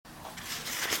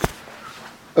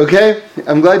Okay,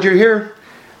 I'm glad you're here.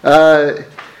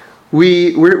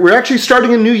 We're actually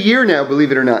starting a new year now,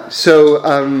 believe it or not. So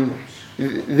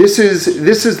this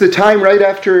is the time right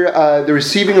after the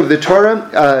receiving of the Torah,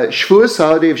 Shavuos, the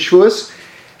holiday of Shavuos,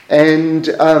 and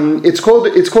it's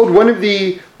called one of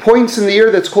the points in the year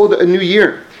that's called a new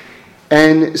year.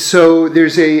 And so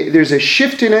there's a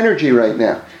shift in energy right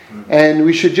now, and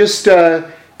we should just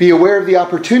be aware of the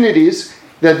opportunities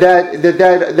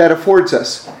that affords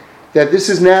us. That this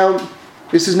is now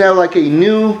like a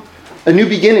new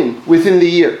beginning within the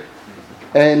year,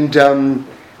 and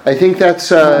I think that's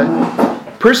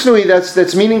personally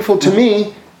that's meaningful to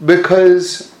me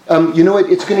because you know what,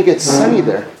 it's going to get sunny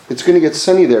there. It's going to get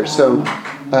sunny there. So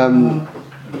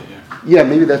yeah,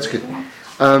 maybe that's good.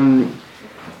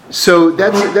 So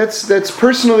that's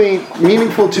personally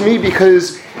meaningful to me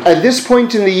because at this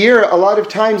point in the year, a lot of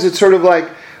times it's sort of like,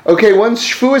 okay, once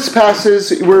Shavuos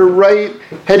passes, we're right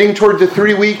heading toward the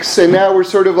 3 weeks, and now we're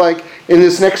sort of like in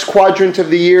this next quadrant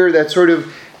of the year that's sort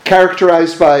of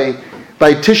characterized by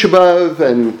Tisha B'Av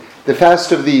and the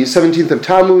fast of the 17th of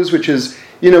Tammuz, which is,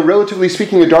 relatively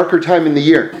speaking, a darker time in the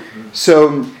year.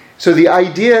 So the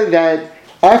idea that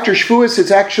after Shavuos, it's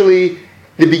actually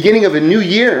the beginning of a new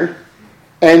year,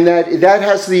 and that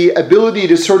has the ability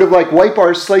to sort of like wipe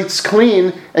our slates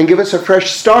clean and give us a fresh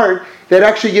start, that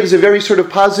actually gives a very sort of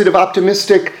positive,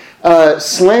 optimistic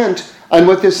slant on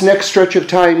what this next stretch of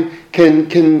time can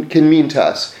mean to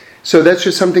us. So that's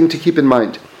just something to keep in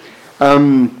mind.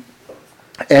 I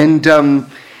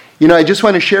just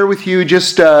want to share with you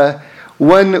just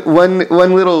one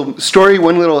little story,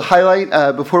 one little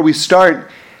highlight before we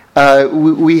start.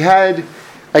 We had,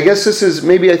 I guess this is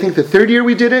maybe I think the third year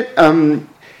we did it.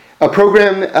 A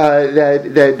program that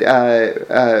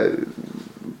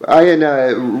I and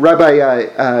Rabbi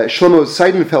Shlomo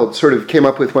Seidenfeld sort of came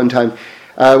up with one time.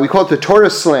 We call it the Torah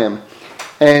Slam.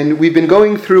 And we've been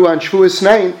going through on Shavuos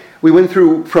night. We went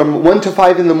through from 1 to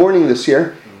 5 in the morning this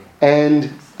year.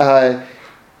 And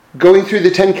going through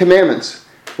the 10 Commandments,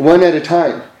 one at a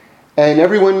time. And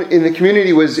everyone in the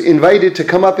community was invited to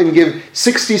come up and give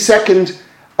 60-second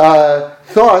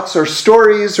thoughts or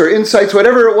stories or insights,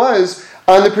 whatever it was,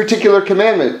 on the particular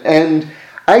commandment. And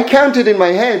I counted in my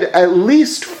head at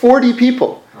least 40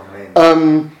 people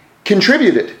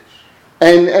contributed.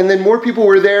 And then more people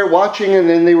were there watching, and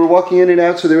then they were walking in and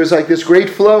out, so there was like this great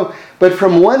flow. But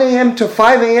from 1 a.m. to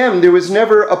 5 a.m., there was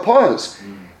never a pause.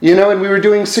 And we were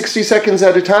doing 60 seconds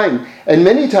at a time. And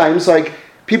many times, like,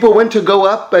 people went to go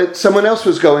up, but someone else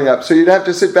was going up, so you'd have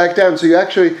to sit back down. So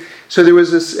there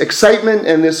was this excitement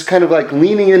and this kind of like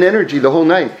leaning in energy the whole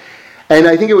night. And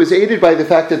I think it was aided by the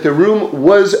fact that the room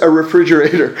was a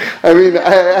refrigerator. I mean,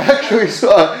 I actually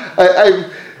saw, it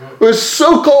was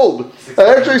so cold.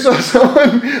 I actually saw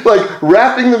someone like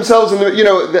wrapping themselves in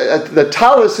the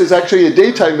talus is actually a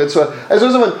daytime mitzvah. I saw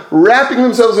someone wrapping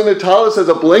themselves in a talus as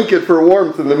a blanket for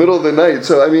warmth in the middle of the night.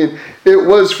 So, I mean, it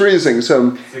was freezing.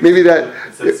 So maybe that...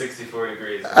 It said 64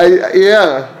 degrees.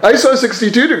 I saw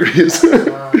 62 degrees.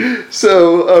 Wow.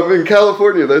 So in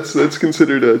California, that's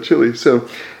considered chilly. So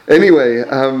anyway,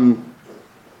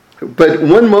 but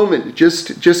one moment, just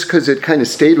because it kind of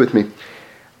stayed with me,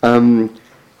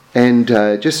 and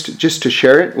just to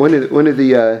share it, one of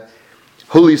the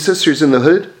holy sisters in the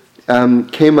hood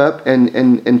came up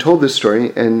and told this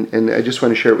story, and I just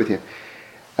want to share it with you.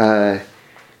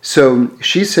 So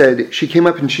she came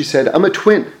up and she said, "I'm a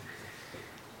twin."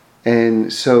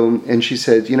 And she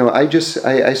said,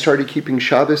 I started keeping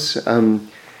Shabbos, and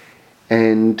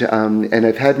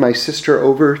I've had my sister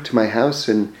over to my house,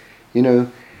 and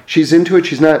she's into it.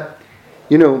 She's not,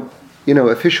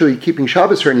 officially keeping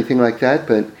Shabbos or anything like that,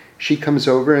 but she comes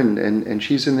over and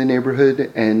she's in the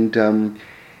neighborhood, and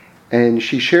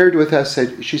she shared with us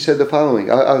that she said the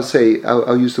following.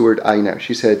 I'll use the word I now.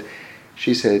 She said,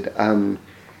 she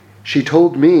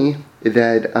told me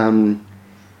that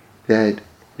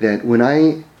when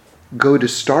I go to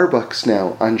Starbucks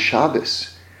now on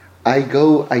Shabbos, I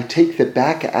take the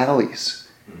back alleys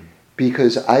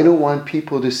because I don't want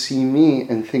people to see me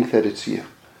and think that it's you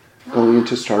going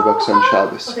into Starbucks on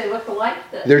Shabbos. Well, they look alike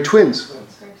then. They're twins.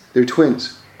 They're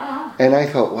twins. And I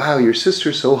thought, wow, your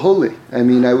sister's so holy. I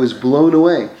mean, I was blown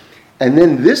away. And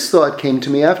then this thought came to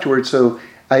me afterwards, so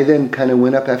I then kind of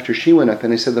went up after she went up,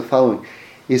 and I said the following.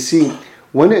 You see,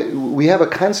 we have a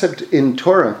concept in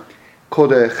Torah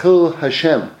called a Chil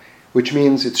Hashem, which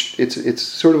means it's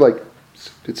sort of like,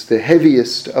 it's the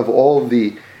heaviest of all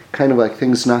the kind of like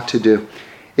things not to do.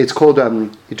 It's called,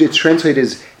 it's translated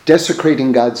as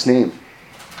desecrating God's name.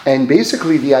 And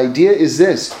basically the idea is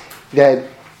this, that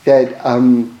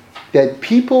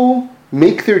people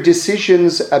make their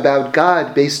decisions about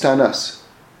God based on us.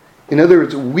 In other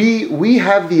words, we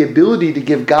have the ability to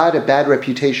give God a bad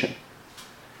reputation,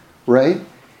 right?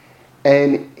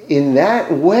 And in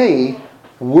that way,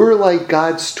 we're like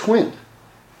God's twin,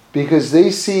 because they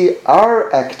see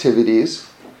our activities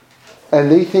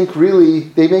and they think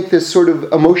they make this sort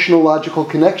of emotional, logical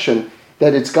connection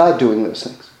that it's God doing those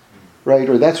things, right?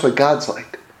 Or that's what God's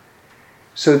like.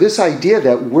 So this idea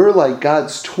that we're like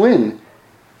God's twin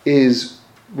is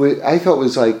what I thought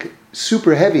was like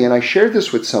super heavy. And I shared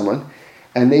this with someone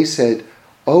and they said,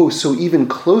 oh, so even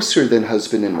closer than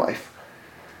husband and wife.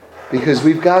 Because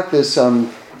we've got this,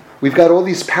 we've got all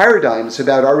these paradigms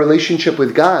about our relationship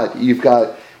with God. You've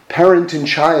got parent and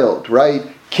child, right?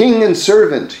 King and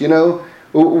servant,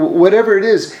 whatever it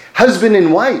is. Husband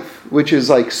and wife, which is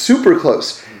like super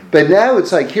close. But now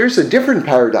it's like, here's a different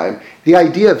paradigm. The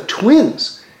idea of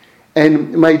twins.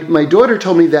 And my daughter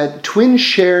told me that twins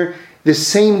share the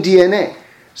same DNA.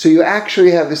 So you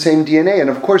actually have the same DNA. And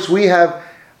of course we have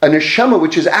a neshama,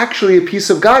 which is actually a piece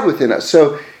of God within us.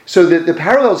 So that the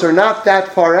parallels are not that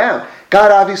far out.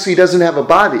 God obviously doesn't have a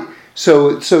body.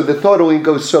 So the thought only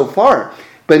goes so far.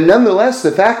 But nonetheless,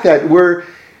 the fact that we're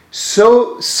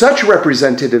such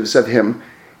representatives of him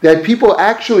that people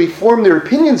actually form their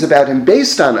opinions about him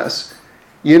based on us,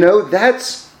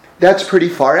 that's pretty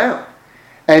far out.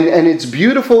 And it's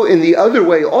beautiful in the other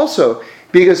way also,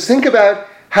 because think about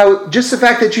how just the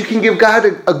fact that you can give God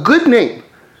a good name,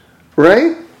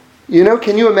 right?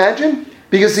 Can you imagine?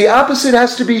 Because the opposite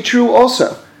has to be true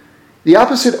also. The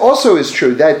opposite also is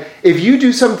true, that if you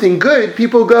do something good,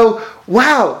 people go,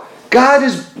 wow, God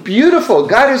is beautiful.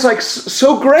 God is like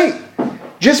so great.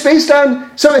 Just based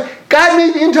on something. God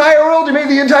made the entire world. He made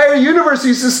the entire universe.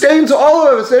 He sustains all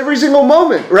of us every single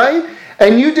moment, right?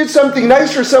 And you did something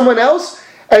nice for someone else,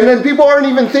 and then people aren't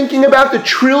even thinking about the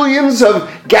trillions of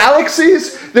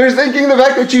galaxies. They're thinking the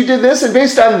fact that you did this, and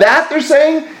based on that, they're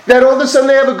saying that all of a sudden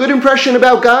they have a good impression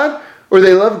about God, or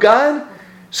they love God.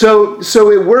 So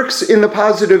it works in the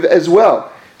positive as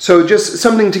well. So just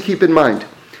something to keep in mind.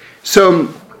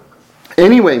 So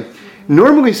anyway,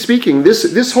 normally speaking,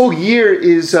 this whole year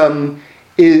is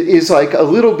like a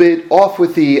little bit off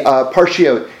with the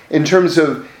parshiot in terms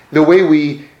of the way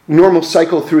we normal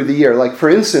cycle through the year. Like for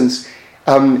instance,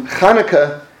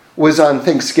 Hanukkah was on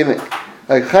Thanksgiving.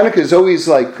 Hanukkah is always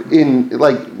like in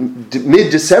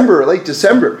mid-December or late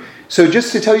December. So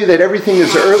just to tell you that everything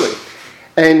is early.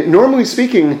 And normally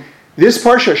speaking, this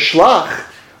parsha Shlach,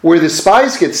 where the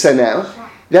spies get sent out,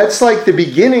 that's like the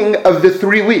beginning of the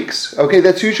 3 weeks. Okay,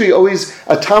 that's usually always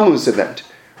a Tammuz event,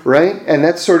 right? And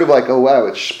that's sort of like, oh wow,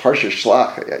 it's Parsha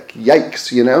Shlach,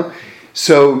 yikes,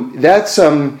 So that's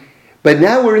but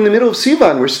now we're in the middle of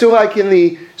Sivan. We're still like in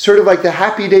the sort of like the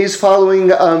happy days following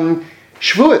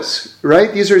Shavuos,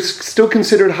 right? These are still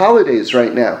considered holidays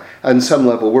right now on some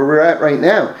level where we're at right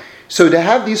now. So to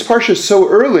have these parshas so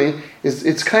early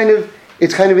it's kind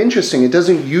of interesting. It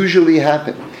doesn't usually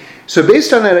happen. So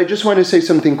based on that, I just want to say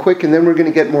something quick, and then we're going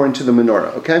to get more into the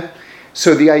menorah, okay?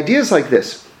 So the idea is like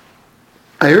this.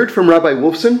 I heard from Rabbi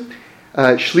Wolfson,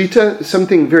 Shlita,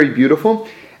 something very beautiful.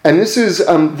 And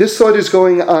this thought is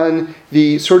going on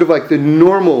the sort of like the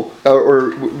normal,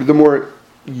 or the more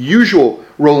usual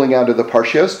rolling out of the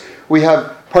Parshios. We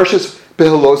have Parshas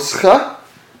Behiloscha,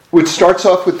 which starts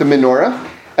off with the menorah,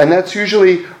 and that's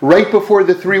usually right before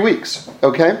the 3 weeks,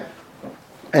 okay?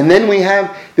 And then we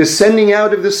have the sending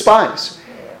out of the spies.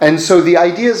 And so the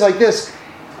idea is like this.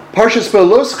 Parshas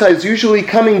Behiloscha is usually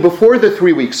coming before the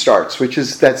 3 weeks starts, which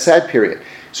is that sad period.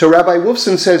 So Rabbi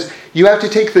Wolfson says you have to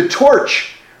take the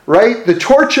torch, right? The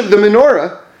torch of the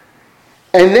menorah,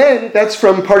 and then, that's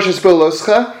from Parshas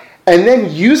Behiloscha, and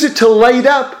then use it to light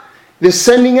up the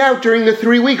sending out during the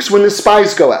 3 weeks when the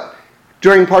spies go out,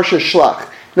 during Parshas Shlach.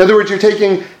 In other words, you're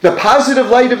taking the positive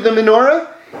light of the menorah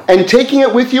and taking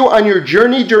it with you on your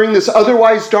journey during this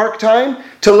otherwise dark time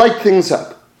to light things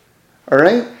up. All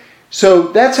right? So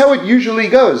that's how it usually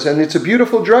goes, and it's a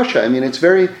beautiful drasha. I mean, it's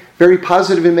very, very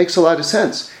positive. It makes a lot of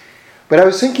sense. But I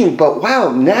was thinking, but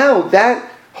wow, now that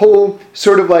whole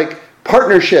sort of like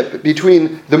partnership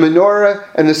between the menorah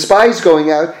and the spies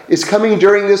going out is coming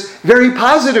during this very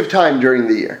positive time during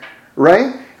the year,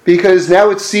 right? Because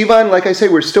now it's Sivan, like I say,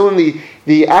 we're still in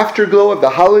the afterglow of the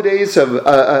holidays of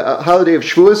a holiday of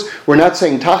Shavuos. We're not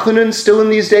saying Tachanun still in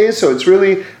these days, so it's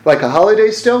really like a holiday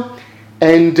still.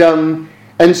 And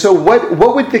so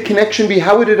what would the connection be?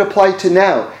 How would it apply to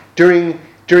now during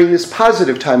this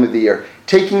positive time of the year?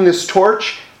 Taking this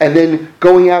torch and then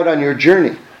going out on your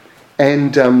journey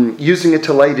and using it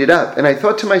to light it up. And I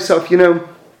thought to myself,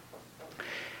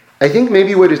 I think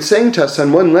maybe what it's saying to us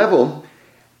on one level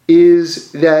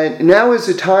is that now is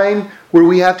a time where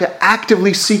we have to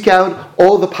actively seek out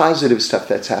all the positive stuff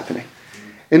that's happening.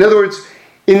 In other words,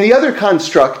 in the other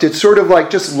construct, it's sort of like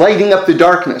just lighting up the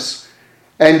darkness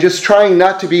and just trying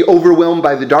not to be overwhelmed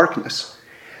by the darkness.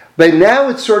 But now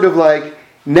it's sort of like,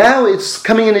 now it's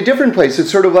coming in a different place.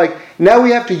 It's sort of like, now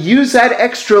we have to use that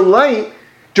extra light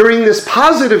during this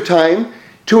positive time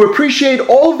to appreciate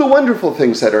all the wonderful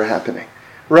things that are happening,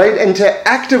 right? And to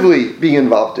actively be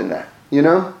involved in that, you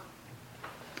know?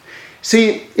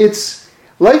 See,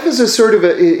 life is a sort of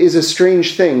is a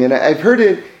strange thing, and I've heard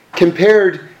it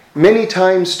compared many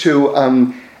times to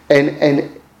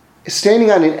and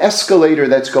standing on an escalator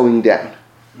that's going down.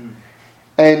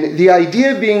 And the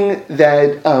idea being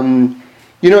that,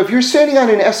 if you're standing on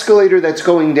an escalator that's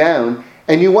going down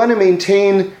and you want to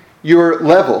maintain your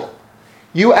level,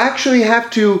 you actually have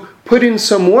to put in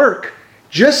some work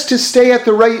just to stay at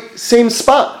the same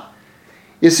spot.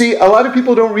 You see, a lot of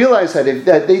people don't realize that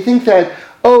they think that,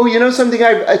 something,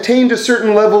 I've attained a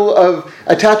certain level of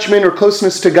attachment or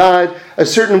closeness to God, a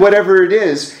certain whatever it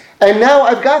is, and now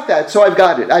I've got that, so I've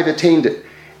got it, I've attained it.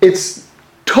 It's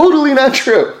totally not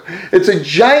true. It's a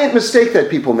giant mistake that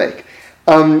people make.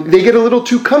 They get a little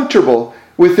too comfortable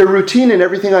with their routine and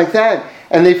everything like that,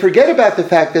 and they forget about the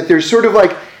fact that there's sort of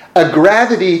like a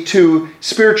gravity to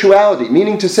spirituality,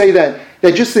 meaning to say that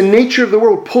just the nature of the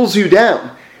world pulls you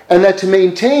down, and that to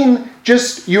maintain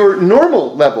just your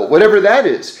normal level, whatever that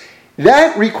is,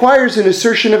 that requires an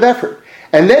assertion of effort.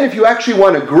 And then if you actually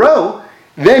want to grow,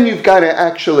 then you've got to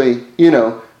actually,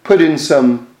 put in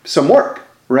some work,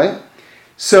 right?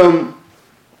 So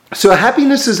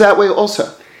happiness is that way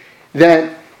also.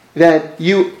 That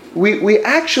we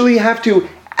actually have to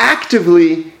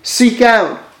actively seek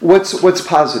out what's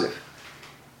positive.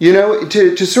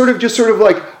 To sort of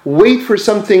like wait for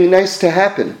something nice to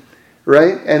happen,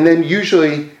 right? And then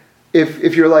usually,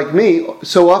 if you're like me,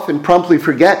 so often promptly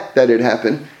forget that it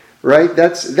happened, right?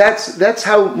 That's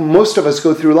how most of us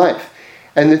go through life.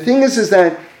 And the thing is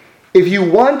that if you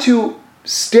want to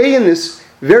stay in this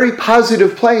very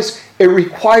positive place, it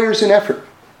requires an effort.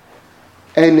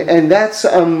 And that's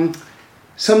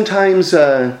sometimes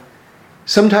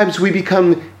we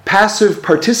become passive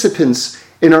participants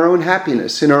in our own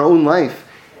happiness, in our own life,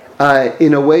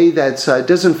 in a way that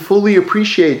doesn't fully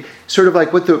appreciate sort of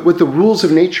like what the rules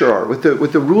of nature are, what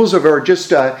the rules of our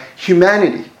just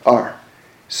humanity are.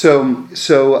 So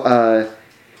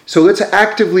let's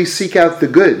actively seek out the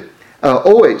good,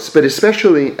 always, but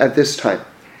especially at this time.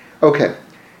 Okay,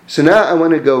 so now I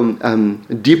want to go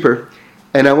deeper,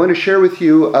 and I want to share with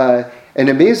you an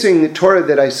amazing Torah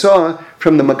that I saw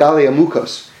from the Magali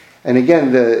Amukos. And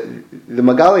again, the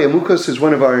Magali Amukos is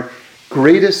one of our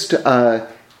greatest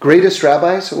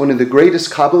rabbis, one of the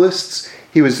greatest Kabbalists.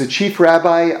 He was the chief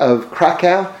rabbi of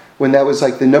Krakow when that was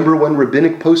like the number one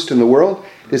rabbinic post in the world.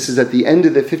 This is at the end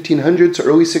of the 1500s,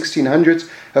 early 1600s.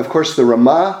 Of course, the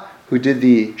Ramah, who did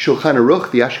the Shulchan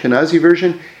Aruch, the Ashkenazi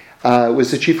version, was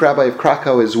the chief rabbi of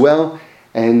Krakow as well.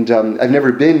 And I've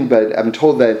never been, but I'm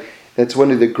told that that's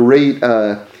one of the great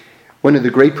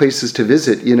places to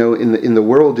visit. In the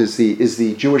world is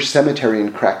the Jewish cemetery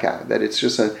in Krakow. That it's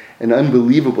just an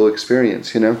unbelievable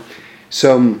experience.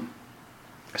 So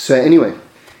anyway,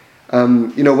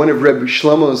 one of Reb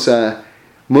Shlomo's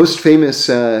most famous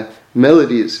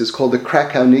melodies is called the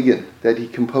Krakow Nigun that he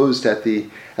composed at the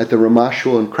Ramah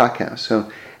Shul in Krakow. So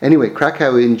anyway,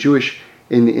 Krakow in Jewish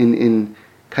in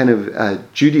kind of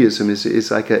Judaism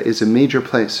is a major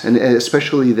place, and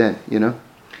especially then,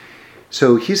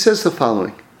 So he says the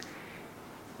following.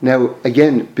 Now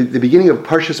again, the beginning of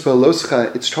Parshas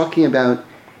Beha'aloscha, it's talking about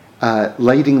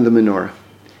lighting the menorah,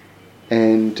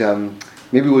 and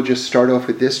maybe we'll just start off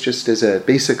with this just as a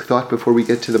basic thought before we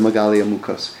get to the Magali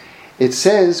Amukos. It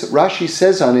says, Rashi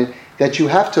says on it, that you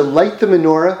have to light the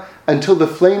menorah until the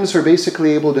flames are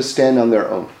basically able to stand on their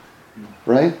own.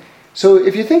 Right? So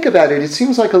if you think about it, it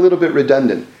seems like a little bit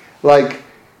redundant. Like,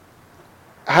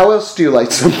 how else do you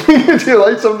light something? Do you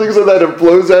light something so that it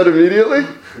blows out immediately?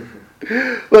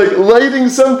 Like, lighting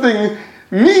something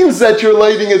means that you're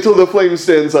lighting it till the flame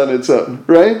stands on its own,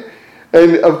 right?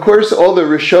 And of course, all the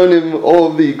Rishonim, all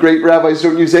of the great rabbis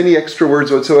don't use any extra words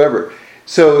whatsoever.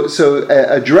 So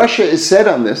a drasha is said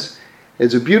on this.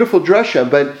 It's a beautiful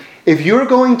drasha, but if you're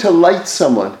going to light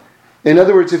someone, in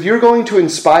other words, if you're going to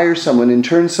inspire someone and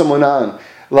turn someone on,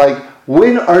 like,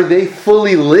 when are they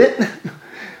fully lit?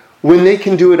 When they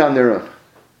can do it on their own.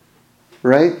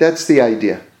 Right? That's the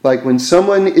idea. Like when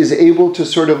someone is able to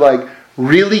sort of like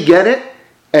really get it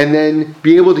and then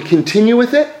be able to continue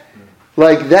with it,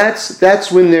 like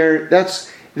that's when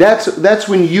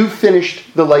you've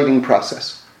finished the lighting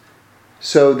process.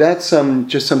 So that's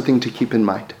just something to keep in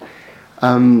mind.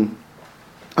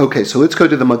 Okay, so let's go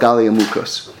to the Magali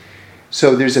Amukos.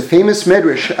 So there's a famous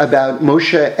medrash about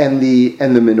Moshe and the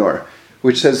menorah,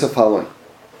 which says the following: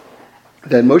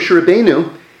 that Moshe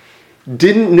Rabbeinu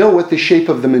didn't know what the shape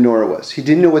of the menorah was. He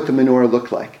didn't know what the menorah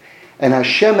looked like. And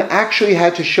Hashem actually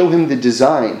had to show him the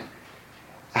design,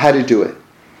 how to do it.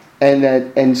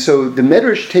 And so the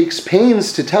Medrash takes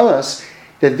pains to tell us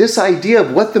that this idea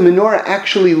of what the menorah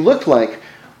actually looked like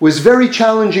was very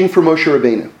challenging for Moshe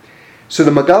Rabbeinu. So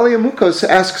the Magali Amukos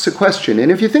asks a question,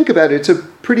 and if you think about it, it's a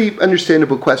pretty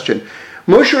understandable question.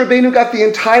 Moshe Rabbeinu got the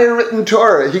entire written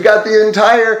Torah. He got the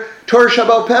entire Torah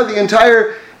Shabbal Peh, the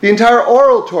entire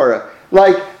oral Torah.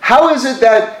 Like, how is it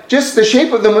that just the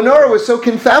shape of the menorah was so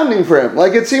confounding for him?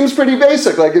 Like, it seems pretty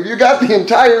basic. Like, if you got the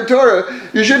entire Torah,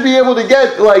 you should be able to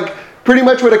get, like, pretty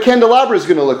much what a candelabra is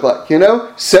going to look like,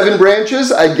 7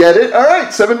 branches, I get it. All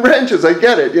right, 7 branches, I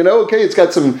get it. Okay, it's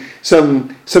got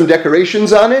some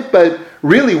decorations on it, but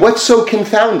really, what's so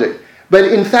confounding? But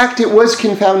in fact, it was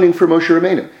confounding for Moshe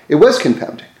Rabbeinu. It was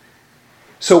confounding.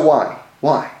 So why?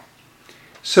 Why?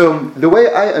 So the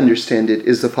way I understand it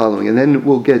is the following, and then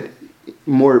we'll get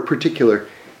more particular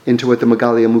into what the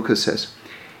Magali Amukos says.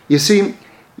 You see,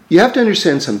 you have to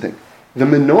understand something. The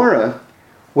menorah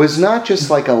was not just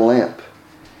like a lamp.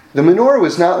 The menorah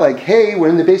was not like, hey, we're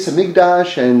in the Beis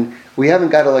HaMikdash and we haven't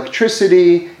got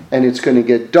electricity and it's going to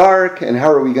get dark and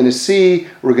how are we going to see?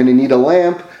 We're going to need a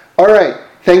lamp. All right,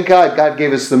 thank God God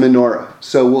gave us the menorah.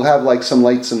 So we'll have like some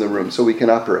lights in the room so we can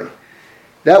operate.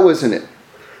 That wasn't it.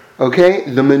 Okay,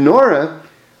 the menorah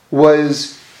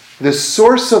was the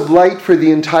source of light for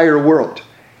the entire world.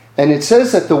 And it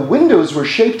says that the windows were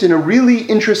shaped in a really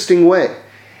interesting way.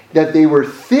 That they were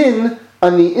thin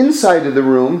on the inside of the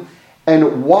room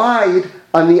and wide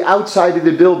on the outside of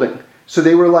the building. So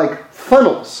they were like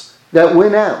funnels that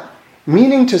went out.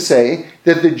 Meaning to say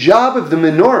that the job of the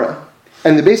menorah,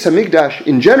 and the Beis HaMikdash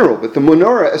in general, but the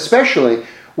menorah especially,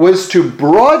 was to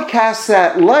broadcast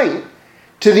that light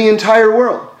to the entire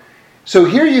world. So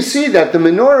here you see that the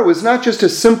menorah was not just a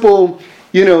simple,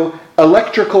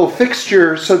 electrical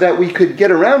fixture so that we could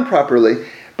get around properly,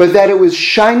 but that it was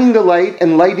shining the light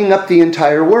and lighting up the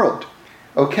entire world.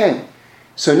 Okay,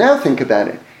 so now think about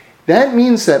it. That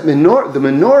means that the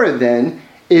menorah then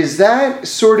is that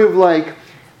sort of like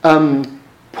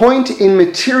point in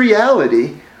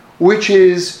materiality which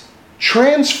is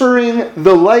transferring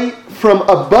the light from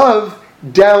above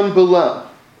down below.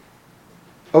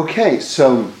 Okay,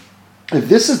 so if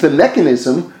this is the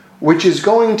mechanism which is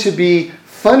going to be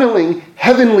funneling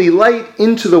heavenly light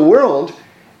into the world,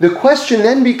 the question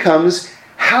then becomes,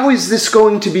 how is this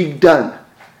going to be done?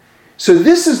 So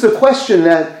this is the question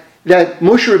that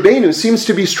Moshe Rabbeinu seems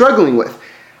to be struggling with.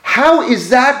 How is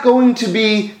that going to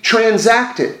be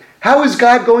transacted? How is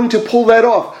God going to pull that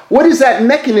off? What is that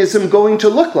mechanism going to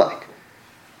look like?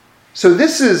 So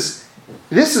this is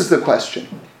the question.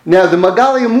 Now the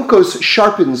Magali Amukos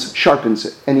sharpens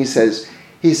it, and he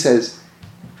says,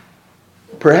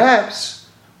 perhaps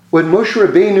what Moshe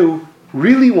Rabbeinu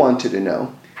really wanted to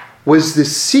know was the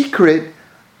secret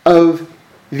of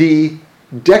the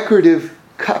decorative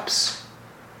cups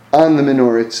on the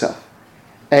menorah itself.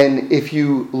 And if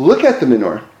you look at the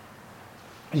menorah,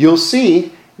 you'll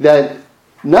see that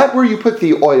not where you put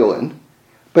the oil in,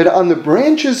 but on the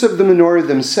branches of the menorah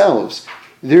themselves,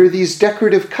 there are these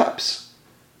decorative cups.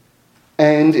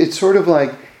 And it's sort of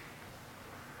like,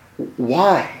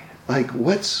 why? Like,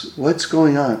 what's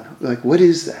going on? Like, what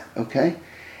is that? Okay?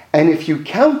 And if you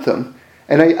count them,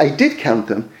 and I did count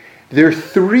them, there are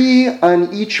 3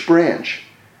 on each branch,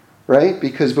 right?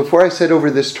 Because before I said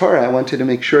over this Torah, I wanted to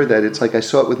make sure that it's like I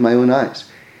saw it with my own eyes.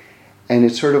 And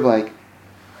it's sort of like,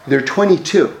 there are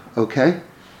 22, okay?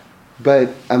 But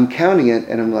I'm counting it,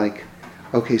 and I'm like,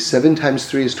 okay, 7 times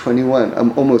 3 is 21.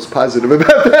 I'm almost positive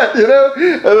about that,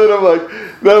 And then I'm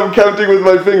like, now I'm counting with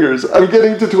my fingers. I'm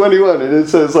getting to 21, and it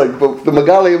says like, but the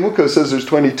Magali Amukos says there's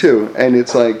 22. And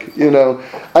it's like,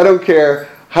 I don't care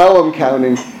how I'm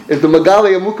counting. If the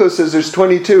Magali Amukos says there's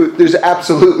 22, there's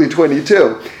absolutely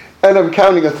 22. And I'm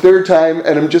counting a 3rd time,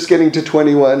 and I'm just getting to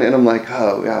 21, and I'm like,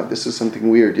 oh, yeah, this is something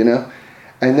weird, And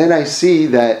then I see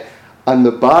that on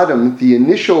the bottom, the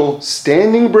initial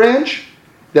standing branch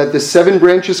that the 7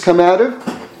 branches come out of,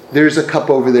 there's a cup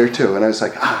over there too. And I was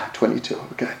like, 22,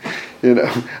 okay.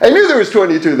 I knew there was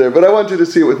 22 there, but I wanted to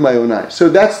see it with my own eyes. So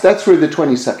that's where the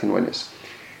 22nd one is.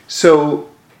 So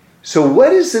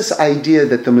what is this idea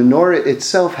that the menorah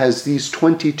itself has these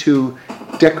 22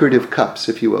 decorative cups,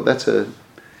 if you will? That's an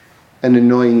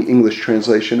annoying English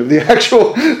translation of the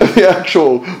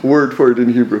actual word for it in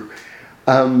Hebrew.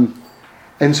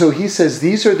 And so he says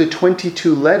these are the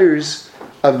 22 letters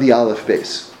of the Aleph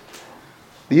base.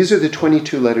 These are the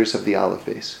 22 letters of the Aleph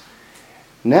base.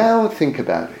 Now think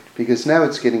about it, because now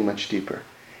it's getting much deeper.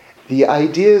 The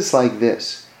idea is like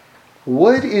this.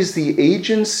 What is the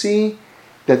agency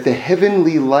that the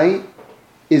heavenly light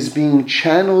is being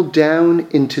channeled down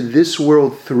into this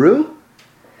world through?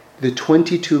 The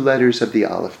 22 letters of the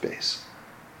Aleph base.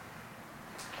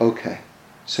 Okay,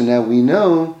 so now we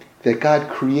know that God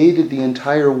created the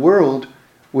entire world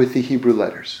with the Hebrew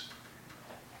letters.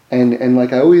 And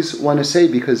like I always want to say,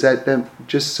 because that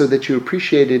just so that you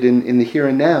appreciate it in the here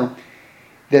and now,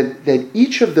 that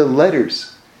each of the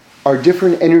letters are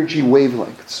different energy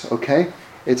wavelengths, okay?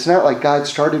 It's not like God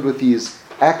started with these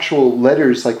actual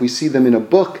letters like we see them in a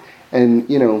book and,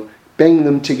 banged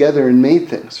them together and made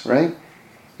things, right?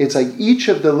 It's like each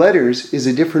of the letters is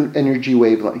a different energy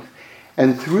wavelength.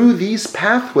 And through these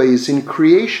pathways in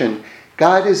creation,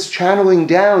 God is channeling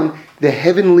down the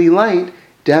heavenly light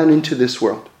down into this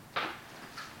world.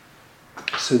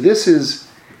 So this is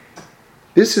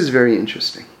very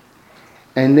interesting.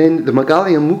 And then the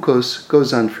Magali Amukos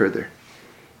goes on further.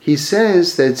 He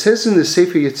says that it says in the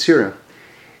Sefer Yetzirah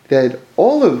that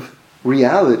all of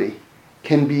reality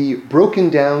can be broken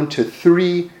down to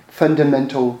three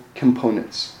fundamental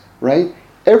components, right?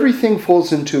 Everything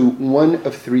falls into one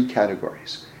of three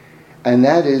categories. And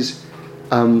that is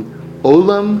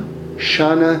Olam,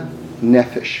 Shana,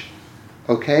 Nefesh,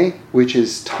 okay? Which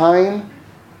is time,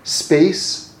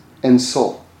 space, and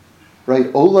soul,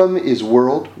 right? Olam is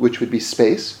world, which would be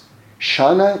space.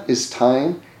 Shana is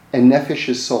time, and Nefesh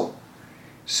is soul.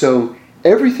 So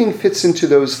everything fits into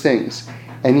those things.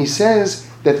 And he says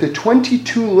that the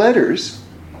 22 letters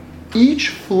each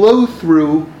flow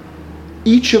through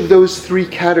each of those three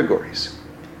categories.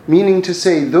 Meaning to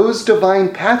say, those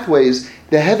divine pathways,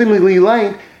 the heavenly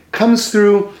light comes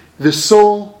through the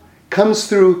soul, comes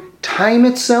through time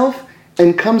itself,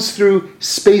 and comes through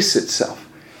space itself.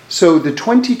 So the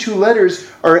 22 letters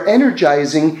are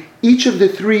energizing each of the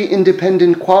three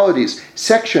independent qualities,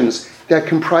 sections that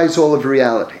comprise all of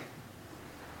reality.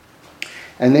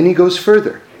 And then he goes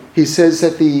further. He says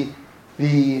that the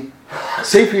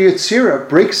Sefer Yetzirah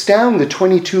breaks down the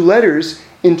 22 letters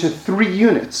into 3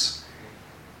 units.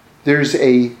 There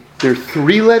are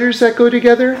 3 letters that go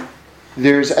together,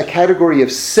 there's a category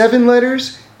of 7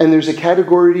 letters, and there's a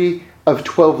category of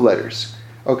 12 letters.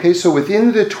 Okay, so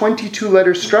within the 22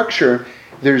 letter structure,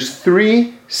 there's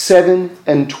 3, 7,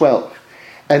 and 12.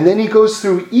 And then he goes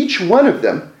through each one of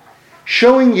them,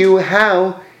 showing you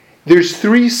how there's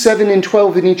 3, 7, and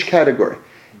 12 in each category.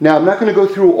 Now, I'm not going to go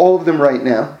through all of them right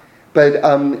now, but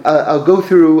I'll go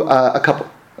through a couple,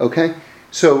 okay?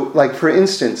 So, like for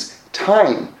instance,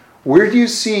 time. Where do you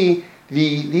see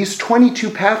these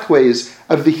 22 pathways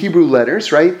of the Hebrew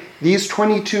letters, right? These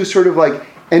 22 sort of like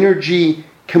energy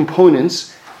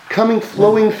components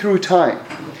flowing through time.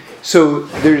 So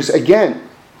there's, again,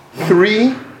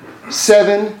 3,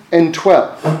 7, and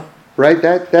 12, right?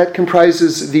 That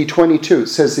comprises the 22,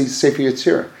 says the Sefer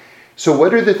Yetzirah. So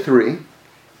what are the 3?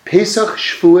 Pesach,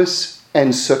 Shavuos,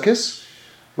 and Sukkot,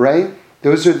 right?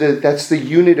 That's the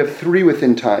unit of 3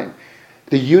 within time.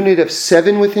 The unit of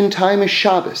 7 within time is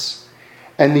Shabbos.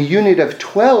 And the unit of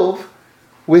 12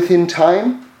 within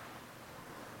time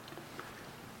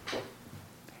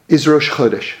is Rosh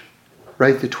Chodesh,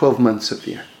 right? The 12 months of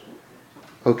the year.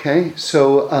 Okay?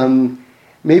 So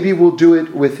maybe we'll do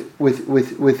it with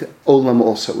Olam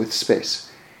also, with space.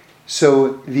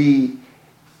 So the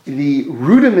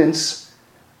rudiments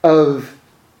of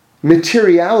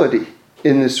materiality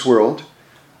in this world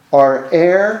are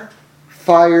air,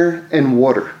 fire, and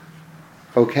water.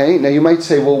 Okay? Now you might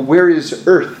say, well, where is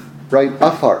earth, right?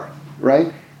 Afar,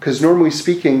 right? Because normally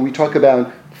speaking, we talk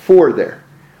about 4 there.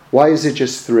 Why is it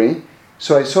just 3?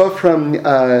 So I saw from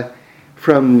Rav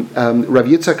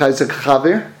Yitzhak Isaac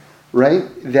Chaver, right,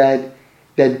 that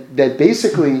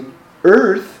basically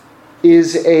earth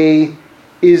is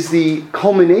the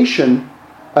culmination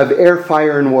of air,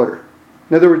 fire, and water.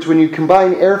 In other words, when you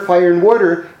combine air, fire, and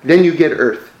water, then you get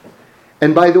earth.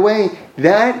 And by the way,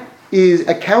 that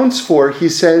accounts for, he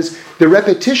says, the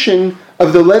repetition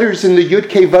of the letters in the Yud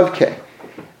Kei Vav Kei.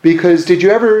 Because did you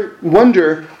ever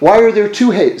wonder, why are there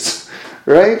 2 Heys,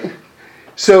 right?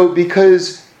 So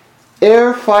because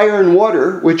air, fire, and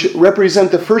water, which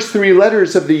represent the first 3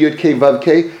 letters of the Yud Kei Vav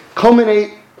Kei,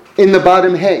 culminate in the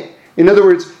bottom Hey. In other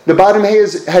words, the bottom Hey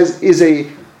is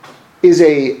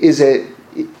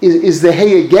the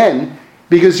Hey again,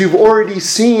 because you've already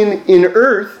seen in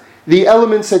earth the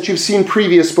elements that you've seen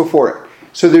previous before it.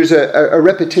 So there's a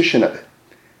repetition of it.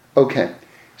 Okay.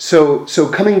 So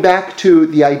coming back to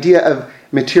the idea of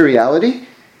materiality,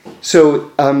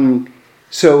 So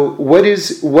where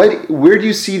do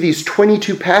you see these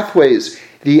 22 pathways?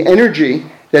 The energy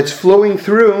that's flowing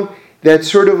through that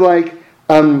sort of like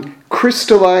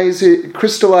crystallizes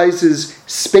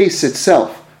space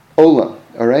itself, olam,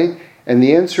 all right? And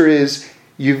the answer is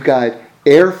you've got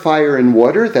air, fire, and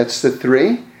water, that's the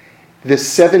 3, the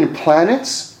 7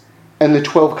 planets, and the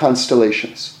 12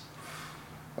 constellations.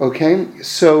 Okay?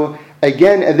 So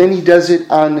again, and then he does it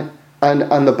on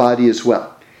the body as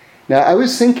well. Now I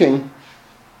was thinking,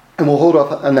 and we'll hold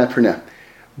off on that for now,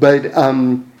 but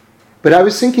I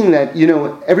was thinking that,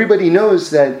 everybody knows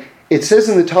that it says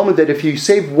in the Talmud that if you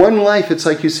save one life, it's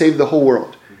like you save the whole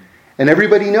world. And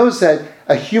everybody knows that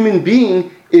a human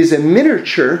being is a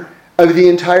miniature of the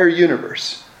entire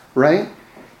universe, right?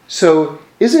 So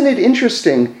isn't it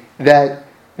interesting that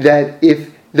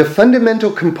if the fundamental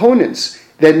components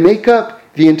that make up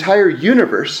the entire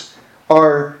universe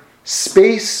are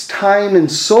space, time, and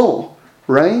soul,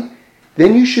 right?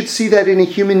 Then you should see that in a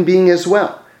human being as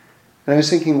well. And I was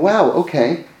thinking, wow,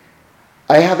 okay,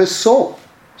 I have a soul.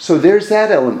 So there's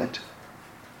that element.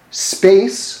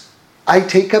 Space, I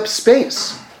take up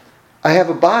space. I have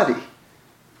a body,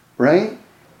 right?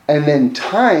 And then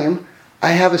time,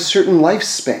 I have a certain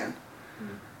lifespan,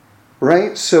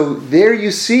 right? So there you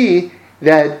see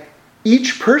that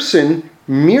each person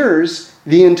mirrors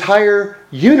the entire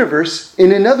universe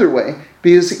in another way,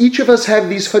 because each of us have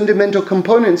these fundamental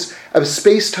components of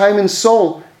space, time, and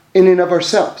soul in and of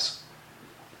ourselves.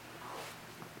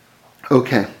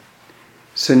 Okay,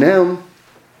 so now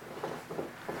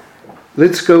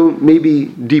let's go maybe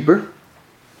deeper,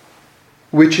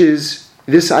 which is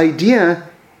this idea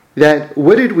that,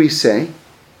 what did we say?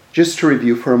 Just to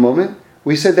review for a moment,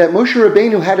 we said that Moshe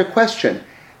Rabbeinu had a question.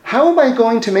 How am I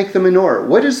going to make the menorah?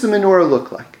 What does the menorah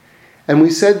look like? And we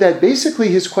said that basically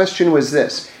his question was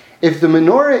this. If the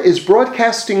menorah is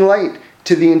broadcasting light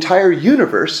to the entire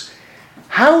universe,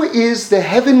 how is the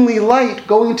heavenly light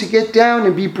going to get down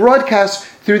and be broadcast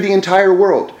through the entire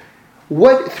world?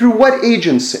 Through what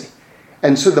agency?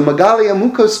 And so the Magali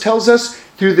Amukos tells us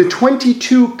through the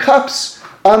 22 cups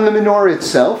on the menorah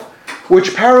itself,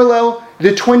 which parallel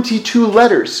the 22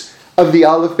 letters of the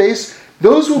Aleph base.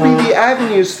 Those will be the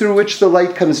avenues through which the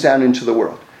light comes down into the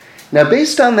world. Now,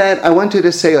 based on that, I wanted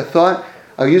to say a thought.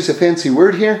 I'll use a fancy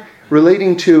word here,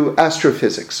 relating to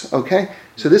astrophysics, okay?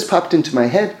 So this popped into my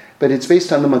head, but it's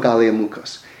based on the Magali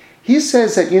Amukos. He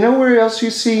says that, you know where else you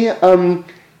see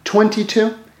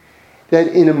 22? That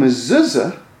in a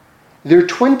mezuzah, there are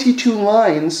 22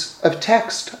 lines of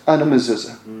text on a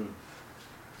mezuzah.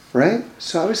 Right?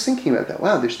 So I was thinking about that.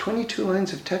 Wow, there's 22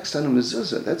 lines of text on a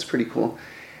mezuzah. That's pretty cool.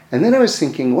 And then I was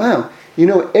thinking, wow,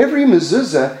 every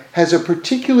mezuzah has a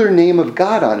particular name of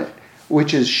God on it,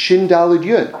 which is Shin Daled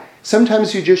Yud.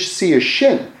 Sometimes you just see a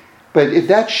Shin, but if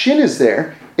that Shin is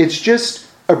there, it's just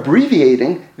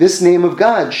abbreviating this name of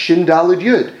God, Shin Daled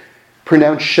Yud,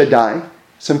 pronounced Shaddai.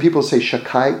 Some people say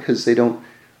Shakai because they don't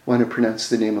want to pronounce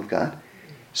the name of God.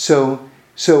 So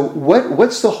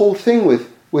what's the whole thing with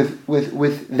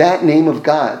that name of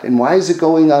God, and why is it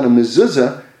going on a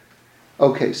mezuzah?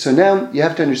 Okay, so now you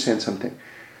have to understand something.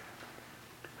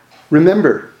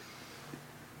 Remember,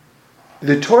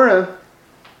 the Torah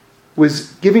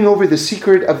was giving over the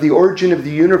secret of the origin of the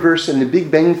universe and the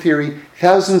Big Bang Theory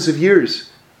thousands of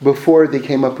years before they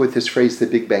came up with this phrase, the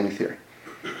Big Bang Theory.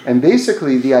 And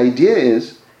basically the idea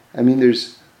is,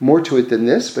 there's more to it than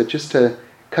this, but just to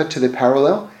cut to the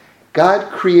parallel,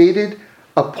 God created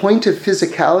a point of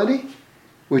physicality,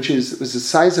 which was the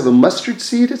size of a mustard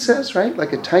seed, it says, right?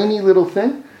 Like a tiny little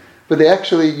thing. But they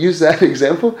actually use that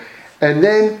example. And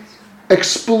then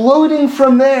exploding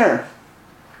from there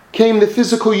came the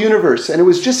physical universe. And it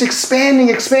was just expanding,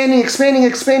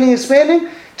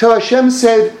 till Hashem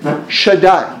said,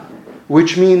 Shaddai,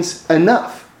 which means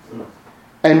enough.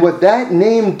 And what that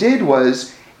name did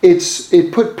was,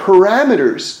 it put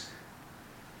parameters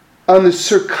on the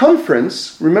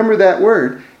circumference, remember that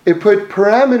word, it put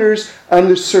parameters on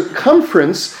the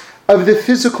circumference of the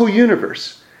physical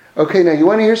universe. Okay, now you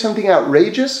want to hear something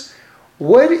outrageous?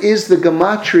 What is the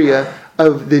gematria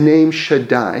of the name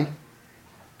Shaddai,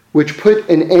 which put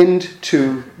an end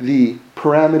to the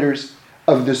parameters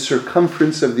of the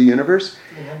circumference of the universe?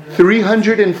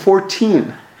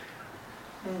 314.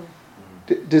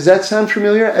 Does that sound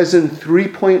familiar? As in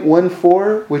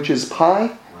 3.14, which is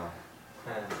pi?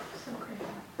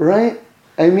 Right?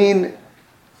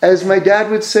 As my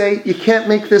dad would say, you can't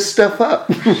make this stuff up.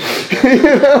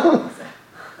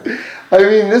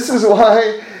 This is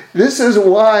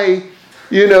why,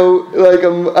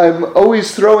 I'm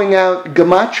always throwing out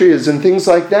gematrias and things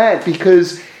like that,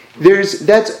 because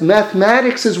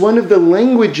Mathematics is one of the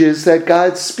languages that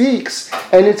God speaks,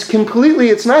 and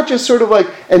it's not just sort of like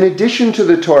an addition to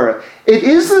the Torah. It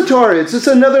is the Torah. It's just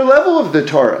another level of the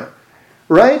Torah,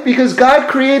 right? Because God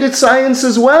created science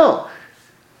as well.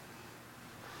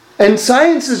 And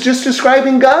science is just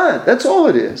describing God. That's all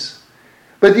it is.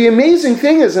 But the amazing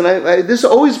thing is, and this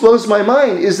always blows my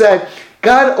mind, is that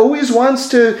God always wants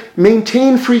to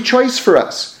maintain free choice for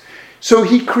us. So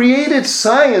he created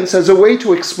science as a way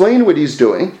to explain what he's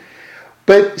doing.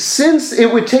 But since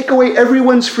it would take away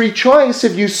everyone's free choice,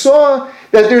 if you saw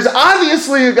that there's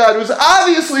obviously a God who's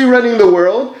obviously running the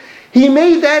world, he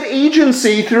made that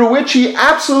agency through which he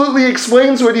absolutely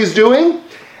explains what he's doing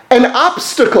an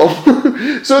obstacle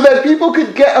so that people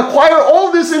could acquire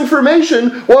all this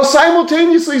information while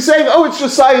simultaneously saying, oh, it's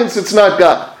just science, it's not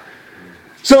God.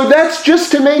 So that's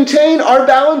just to maintain our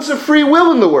balance of free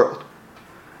will in the world.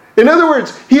 In other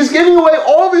words, he's giving away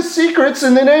all the secrets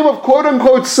in the name of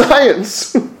quote-unquote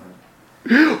science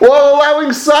while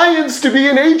allowing science to be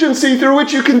an agency through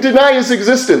which you can deny his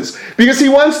existence because he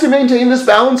wants to maintain this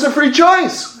balance of free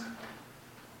choice.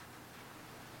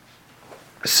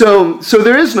 So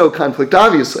there is no conflict,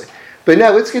 obviously. But now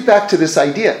let's get back to this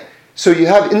idea. So you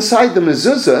have inside the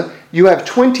mezuzah, you have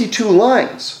 22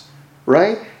 lines,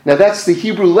 right? Now that's the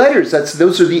Hebrew letters.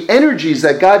 Those are the energies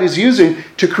that God is using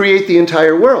to create the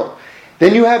entire world.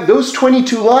 Then you have those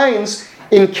 22 lines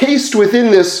encased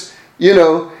within this,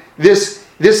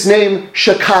 this name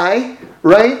Shakai,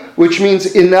 right? Which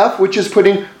means enough, which is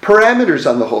putting parameters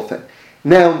on the whole thing.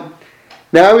 Now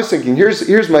I was thinking,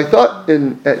 here's my thought,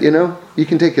 and you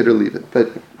can take it or leave it.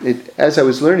 But as I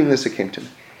was learning this, it came to me.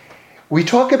 We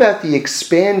talk about the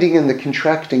expanding and the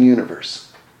contracting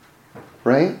universe,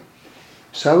 right?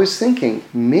 So I was thinking,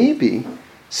 maybe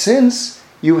since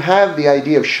you have the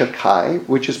idea of Shakai,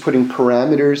 which is putting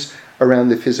parameters around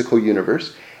the physical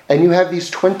universe, and you have these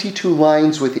 22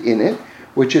 lines within it,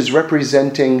 which is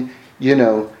representing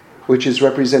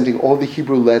all the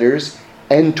Hebrew letters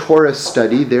and Torah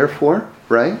study, therefore,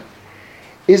 right?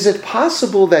 Is it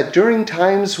possible that during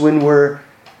times when we're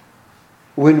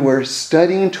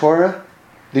studying Torah,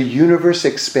 the universe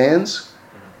expands,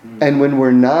 and when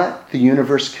we're not, the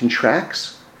universe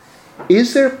contracts?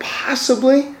 Is there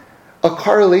possibly a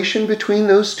correlation between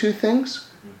those two things?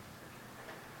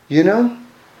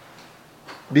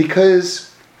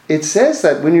 Because it says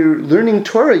that when you're learning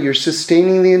Torah, you're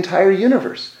sustaining the entire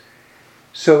universe.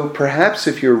 So perhaps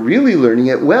if you're really learning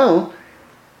it well,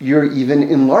 you're even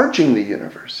enlarging the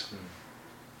universe.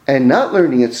 And not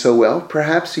learning it so well,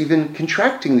 perhaps even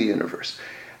contracting the universe.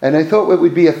 And I thought what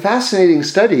would be a fascinating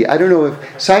study, I don't know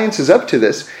if science is up to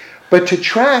this, but to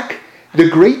track the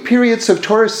great periods of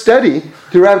Torah study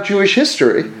throughout Jewish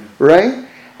history, right?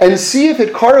 And see if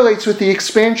it correlates with the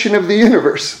expansion of the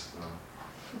universe.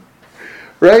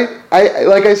 Right?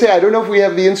 Like I say, I don't know if we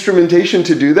have the instrumentation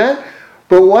to do that,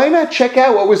 but why not check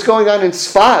out what was going on in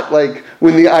Sfat, like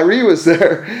when the Ari was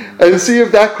there, and see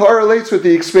if that correlates with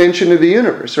the expansion of the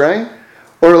universe, right?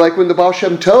 Or like when the Baal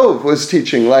Shem Tov was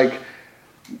teaching, like,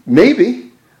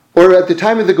 maybe. Or at the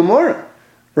time of the Gemara,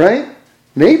 right?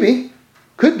 Maybe.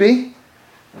 Could be.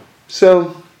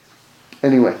 So,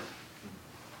 anyway.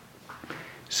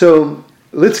 So,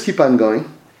 let's keep on going.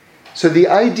 So the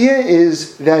idea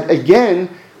is that, again,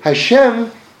 Hashem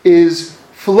is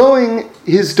flowing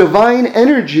his divine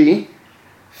energy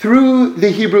through the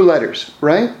Hebrew letters,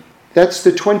 right? That's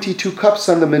the 22 cups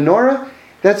on the menorah.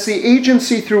 That's the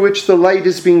agency through which the light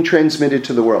is being transmitted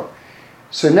to the world.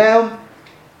 So now,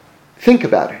 think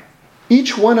about it.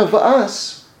 Each one of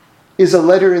us is a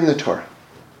letter in the Torah.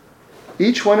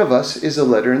 Each one of us is a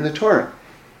letter in the Torah.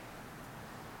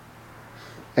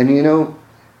 And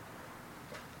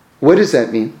what does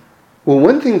that mean? Well,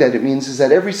 one thing that it means is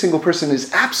that every single person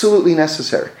is absolutely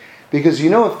necessary. Because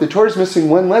if the Torah is missing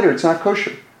one letter, it's not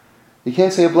kosher. You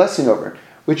can't say a blessing over it.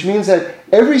 Which means that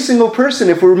every single person,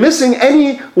 if we're missing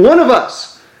any one of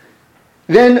us,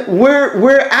 then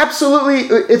we're absolutely,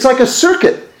 it's like a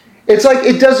circuit. It's like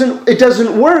it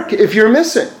doesn't work if you're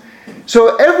missing.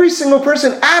 So every single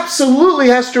person absolutely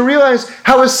has to realize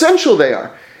how essential they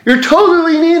are. You're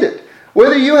totally needed.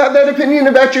 Whether you have that opinion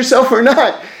about yourself or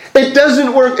not, it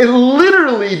doesn't work. It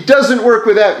literally doesn't work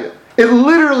without you. It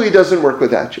literally doesn't work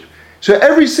without you. So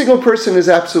every single person is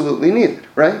absolutely needed,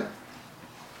 right?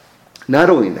 Not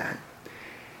only that.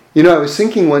 I was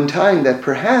thinking one time that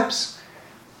perhaps,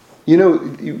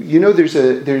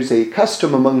 there's a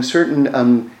custom among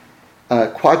certain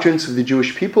quadrants of the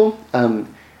Jewish people, among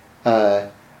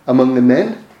the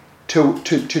men,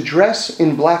 to dress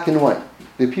in black and white.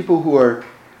 The people who are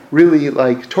really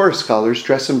like Torah scholars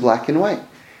dress in black and white.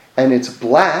 And it's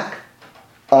black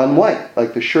on white.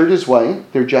 Like the shirt is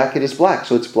white, their jacket is black,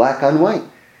 so it's black on white.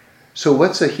 So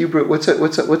what's a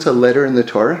letter in the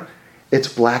Torah? It's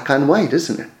black on white,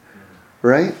 isn't it?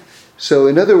 Right? So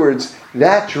in other words,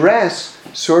 that dress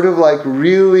sort of like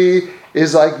really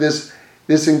is like this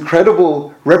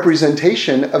incredible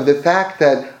representation of the fact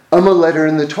that I'm a letter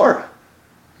in the Torah.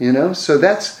 You know? So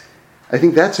I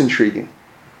think that's intriguing.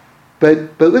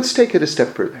 But let's take it a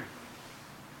step further.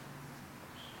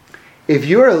 If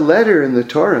you're a letter in the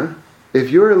Torah,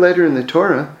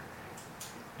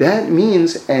 that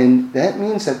means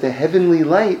that the heavenly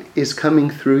light is coming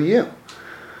through you.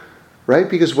 Right?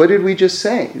 Because what did we just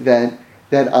say? That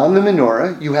on the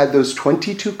menorah you had those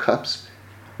 22 cups,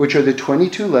 which are the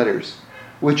 22 letters,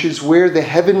 which is where the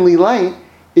heavenly light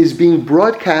is being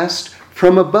broadcast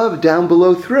from above down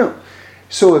below through.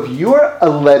 So if you're a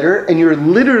letter, and you're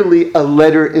literally a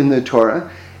letter in the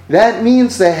Torah, that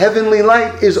means the heavenly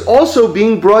light is also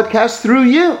being broadcast through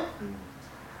you.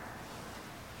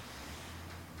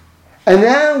 And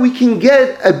now we can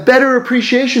get a better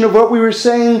appreciation of what we were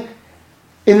saying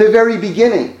in the very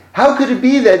beginning. How could it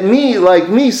be that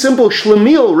me, simple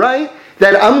Shlemiel, right?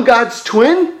 That I'm God's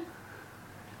twin?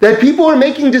 That people are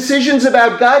making decisions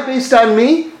about God based on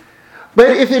me?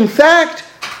 But if in fact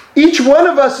each one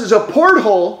of us is a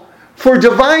porthole for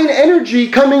divine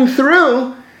energy coming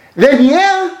through, then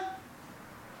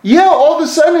all of a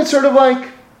sudden it's sort of like,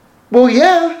 well,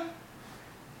 yeah.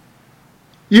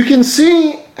 You can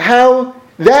see how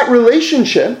that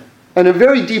relationship, on a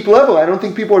very deep level, I don't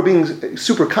think people are being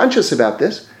super conscious about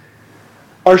this,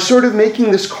 are sort of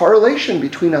making this correlation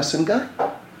between us and God.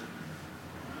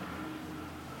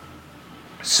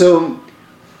 So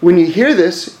when you hear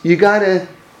this, you gotta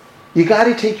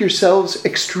take yourselves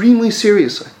extremely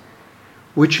seriously,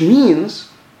 which means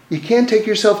you can't take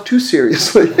yourself too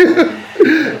seriously,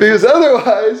 because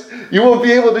otherwise you won't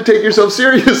be able to take yourself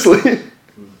seriously.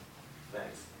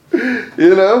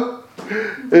 You know,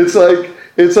 it's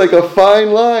like a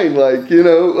fine line, like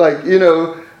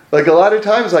a lot of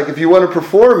times, like if you want to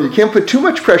perform, you can't put too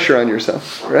much pressure on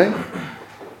yourself, right?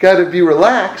 Got to be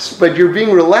relaxed, but you're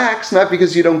being relaxed not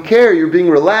because you don't care. You're being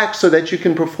relaxed so that you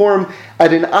can perform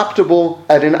at an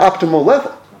optimal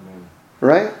level,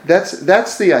 right?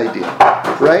 That's the idea,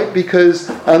 right? Because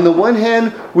on the one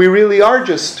hand, we really are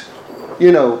just,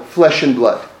 flesh and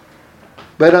blood,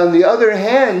 but on the other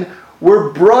hand,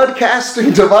 we're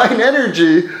broadcasting divine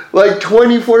energy like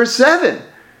 24/7,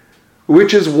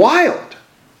 which is wild.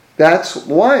 That's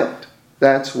wild.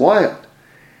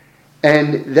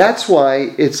 And that's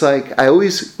why it's like, I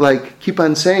always keep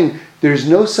on saying, there's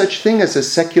no such thing as a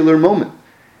secular moment.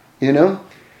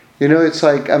 It's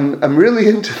like, I'm really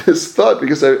into this thought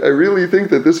because I really think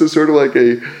that this is sort of like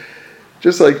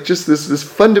just this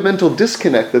fundamental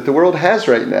disconnect that the world has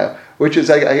right now, which is,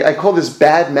 I call this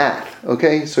bad math,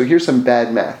 okay? So here's some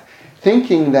bad math.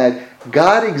 Thinking that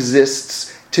God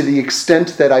exists to the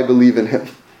extent that I believe in Him,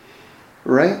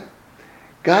 right?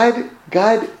 God,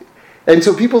 and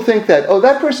so people think that,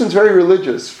 that person's very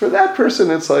religious. For that person,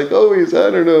 it's like always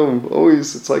a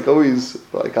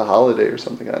holiday or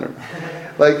something, I don't know.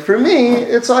 Like for me,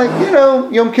 it's like,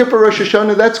 Yom Kippur, Rosh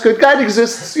Hashanah, that's good. God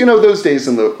exists, those days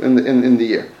in the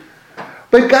year.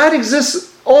 But God exists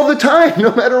all the time,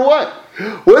 no matter what.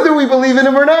 Whether we believe in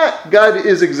Him or not, God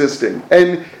is existing.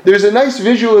 And there's a nice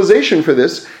visualization for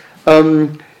this.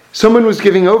 Someone was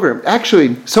giving over.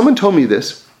 Actually, someone told me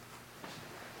this.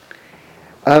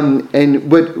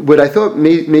 And what I thought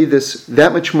made this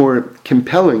that much more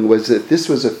compelling was that this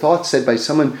was a thought said by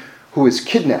someone who was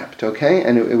kidnapped, okay?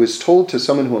 And it was told to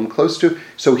someone who I'm close to.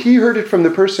 So he heard it from the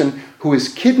person who was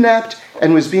kidnapped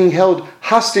and was being held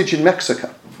hostage in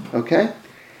Mexico, okay?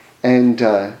 And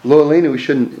Lo Aleinu, we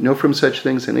shouldn't know from such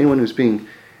things, and anyone who's being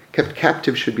kept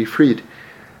captive should be freed.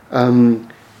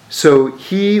 So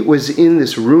he was in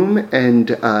this room,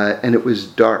 and it was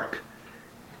dark.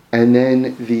 And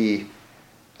then the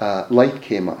light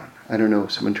came on. I don't know,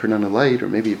 someone turned on a light, or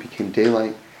maybe it became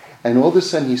daylight. And all of a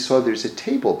sudden he saw there's a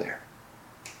table there.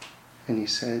 And he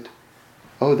said,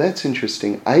 oh, that's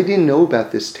interesting. I didn't know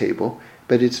about this table,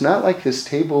 but it's not like this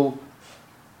table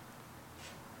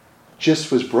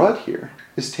just was brought here.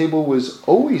 This table was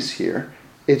always here.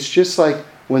 It's just like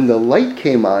when the light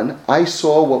came on, I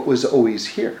saw what was always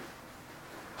here.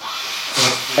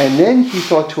 And then he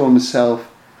thought to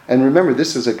himself, and remember,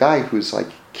 this is a guy who's like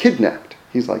kidnapped.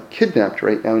 He's like kidnapped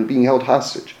right now and being held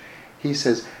hostage. He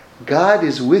says, God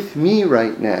is with me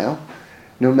right now,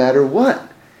 no matter what.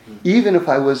 Even if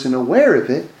I wasn't aware of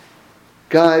it,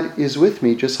 God is with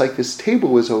me, just like this table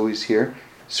was always here.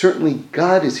 Certainly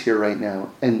God is here right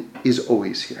now and is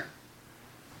always here.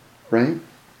 Right?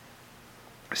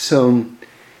 So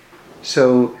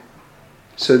So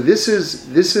this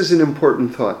is an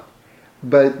important thought.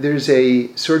 But there's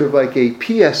a sort of like a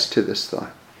PS to this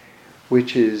thought,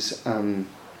 which is,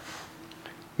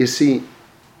 you see,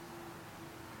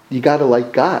 you got to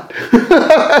like God.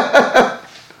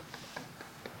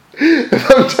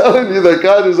 If I'm telling you that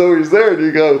God is always there, and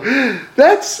you go,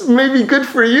 that's maybe good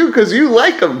for you because you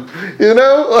like Him. You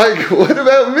know, like, what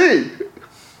about me?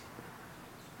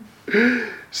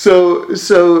 So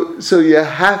you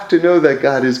have to know that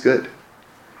God is good.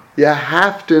 You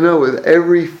have to know with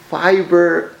every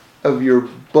fiber of your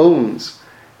bones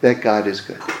that God is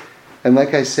good. And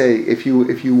like I say, if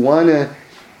you want to,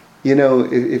 you know,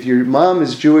 if your mom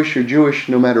is Jewish, you're Jewish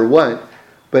no matter what.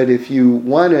 But if you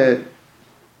want to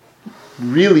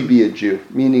really be a Jew,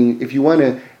 meaning if you want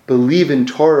to believe in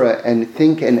Torah and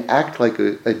think and act like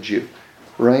a Jew,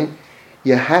 right?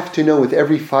 You have to know with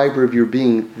every fiber of your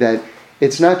being that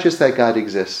it's not just that God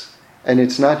exists, and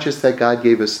it's not just that God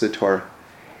gave us the Torah.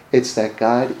 It's that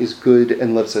God is good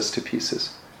and loves us to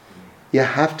pieces. You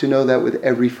have to know that with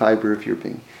every fiber of your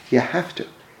being. You have to.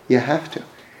 You have to.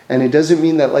 And it doesn't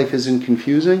mean that life isn't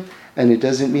confusing, and it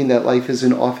doesn't mean that life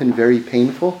isn't often very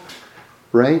painful,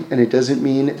 right? And it doesn't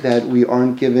mean that we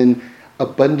aren't given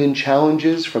abundant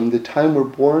challenges from the time we're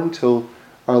born till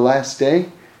our last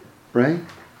day, right?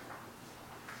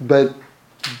 But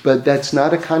that's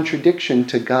not a contradiction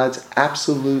to God's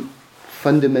absolute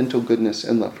fundamental goodness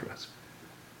and love for us.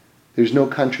 There's no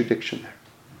contradiction there.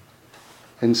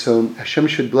 And so Hashem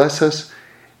should bless us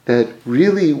that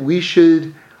really we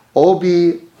should all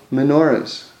be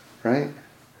menorahs, right?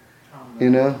 You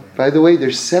know, by the way,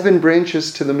 there's 7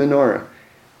 branches to the menorah.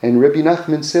 And Rabbi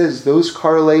Nachman says those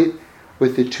correlate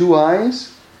with the 2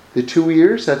 eyes, the 2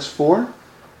 ears, that's 4,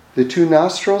 the 2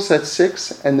 nostrils, that's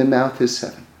 6, and the mouth is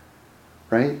 7,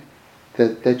 right?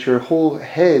 That your whole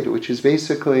head, which is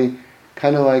basically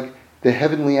kind of like the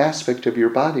heavenly aspect of your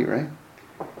body, right?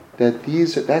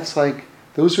 Those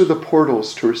are the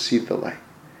portals to receive the light.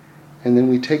 And then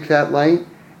we take that light,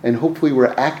 and hopefully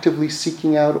we're actively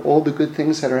seeking out all the good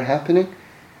things that are happening,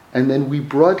 and then we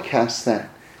broadcast that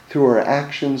through our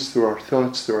actions, through our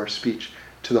thoughts, through our speech,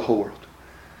 to the whole world.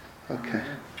 Okay.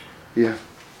 Yeah.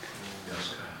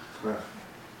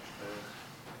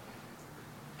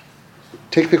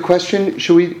 Take the question.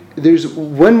 There's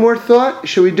one more thought.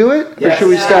 Should we do it? Yes. Or should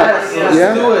we stop? Yes,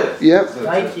 yeah? do it. Yep.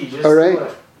 Nike, just all right. do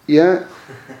it. Yeah.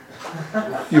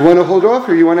 You want to hold off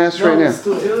or you want to ask right now? Let's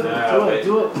do it.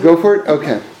 Do it. Go for it?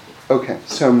 Okay.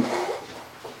 So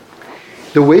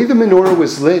the way the menorah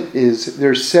was lit is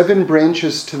there's 7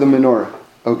 branches to the menorah.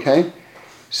 Okay?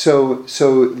 So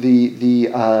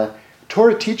the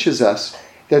Torah teaches us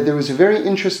that there was a very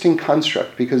interesting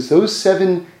construct because those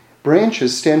 7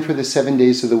 branches stand for the 7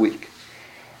 days of the week.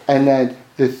 And that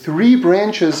the 3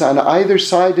 branches on either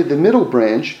side of the middle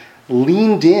branch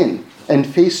leaned in and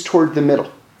faced toward the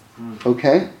middle.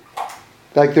 Okay?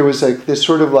 Like there was this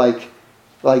sort of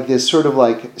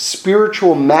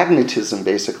spiritual magnetism,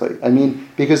 basically. I mean,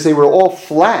 because they were all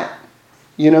flat,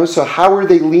 you know, so how are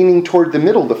they leaning toward the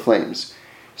middle, the flames?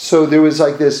 So there was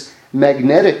like this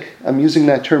magnetic, I'm using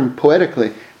that term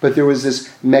poetically, but there was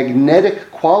this magnetic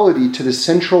quality to the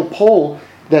central pole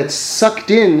that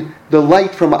sucked in the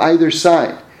light from either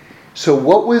side. So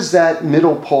what was that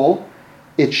middle pole?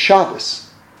 It's Shabbos.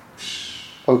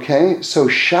 Okay, so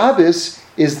Shabbos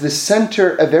is the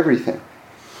center of everything.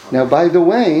 Now, by the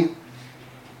way,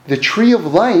 the tree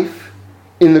of life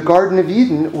in the Garden of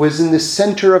Eden was in the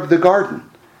center of the garden.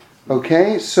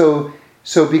 Okay, so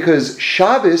because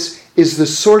Shabbos is the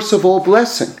source of all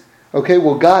blessing. Okay,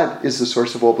 well, God is the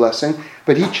source of all blessing,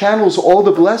 but He channels all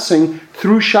the blessing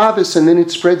through Shabbos, and then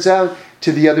it spreads out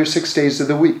to the other 6 days of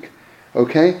the week.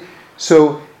 Okay,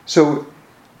 so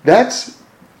that's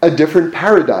a different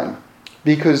paradigm.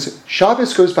 Because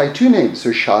Shabbos goes by 2 names.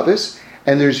 There's Shabbos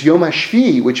and there's Yom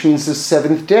HaShvi, which means the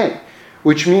 7th day,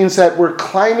 which means that we're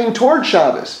climbing toward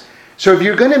Shabbos. So if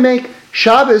you're going to make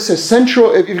Shabbos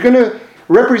if you're going to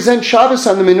represent Shabbos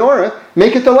on the menorah,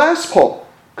 make it the last pole,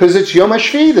 because it's Yom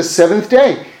HaShvi, the 7th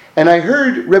day. And I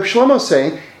heard Reb Shlomo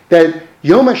say that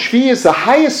Yom HaShvi is the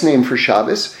highest name for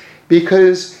Shabbos,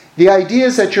 because the idea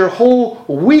is that your whole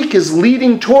week is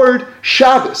leading toward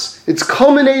Shabbos. It's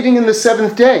culminating in the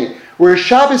 7th day. Whereas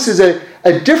Shabbos is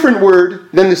a different word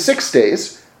than the 6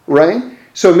 days, right?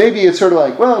 So maybe it's sort of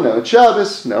like, well, no, it's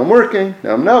Shabbos, now I'm working,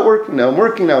 now I'm not working, now I'm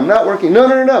working, now I'm not working.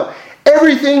 No.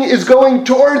 Everything is going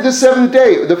toward the 7th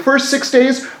day. The first 6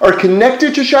 days are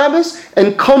connected to Shabbos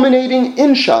and culminating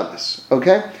in Shabbos,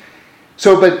 okay?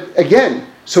 So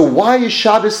why is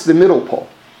Shabbos the middle pole?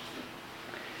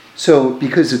 So,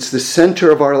 because it's the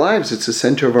center of our lives, it's the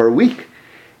center of our week.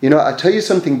 I'll tell you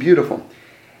something beautiful.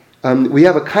 We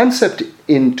have a concept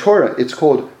in Torah. It's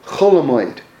called Chol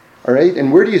HaMoed. All right?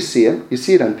 And where do you see it? You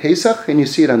see it on Pesach and you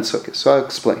see it on Sukkot. So I'll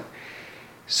explain.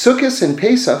 Sukkot and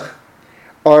Pesach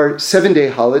are 7-day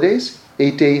holidays,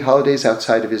 8-day holidays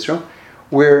outside of Israel,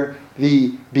 where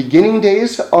the beginning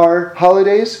days are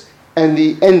holidays and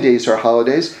the end days are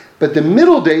holidays. But the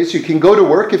middle days, you can go to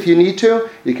work if you need to.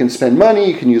 You can spend money.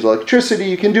 You can use electricity.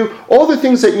 You can do all the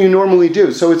things that you normally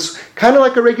do. So it's kind of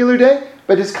like a regular day,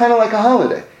 but it's kind of like a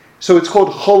holiday. So it's called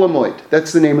Chol HaMoed.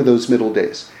 That's the name of those middle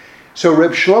days. So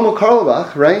Reb Shlomo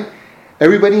Carlebach, right?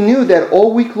 Everybody knew that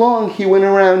all week long he went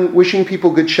around wishing people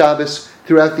good Shabbos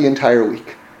throughout the entire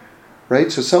week,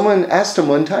 right? So someone asked him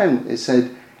one time, they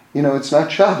said, it's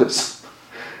not Shabbos.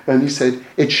 And he said,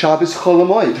 it's Shabbos Chol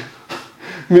HaMoed.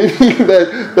 Meaning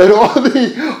that all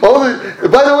the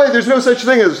by the way, there's no such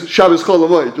thing as Shabbos Chol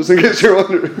HaMoed, just in case you're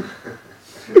wondering.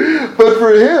 But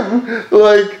for him,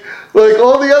 like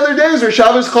all the other days are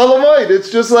Shabbos Chol HaMoed.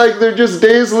 It's just like they're just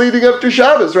days leading up to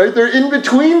Shabbos, right? They're in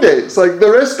between days. Like the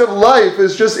rest of life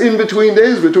is just in between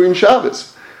days between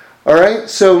Shabbos. All right?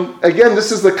 So again,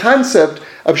 this is the concept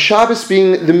of Shabbos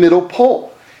being the middle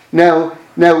pole. Now,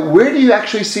 where do you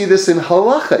actually see this in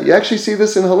halacha? You actually see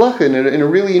this in halacha in a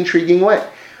really intriguing way,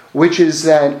 which is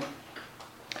that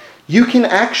you can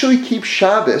actually keep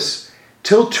Shabbos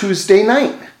till Tuesday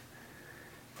night.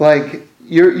 Like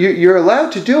you're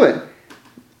allowed to do it,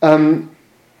 and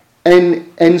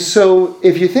so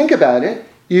if you think about it,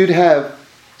 you'd have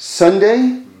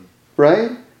Sunday,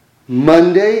 right,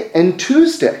 Monday, and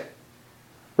Tuesday,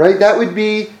 right? That would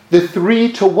be the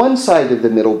 3 to 1 side of the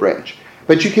middle branch.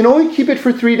 But you can only keep it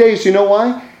for 3 days. You know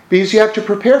why? Because you have to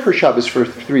prepare for Shabbos for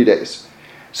 3 days.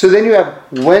 So then you have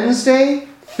Wednesday,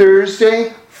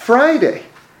 Thursday, Friday.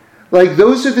 Like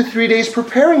those are the 3 days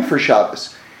preparing for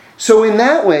Shabbos. So in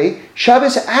that way,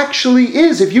 Shabbos actually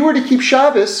is, if you were to keep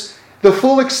Shabbos the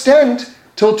full extent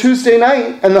till Tuesday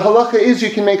night, and the halacha is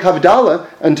you can make Havdalah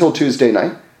until Tuesday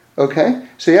night. Okay?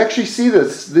 So you actually see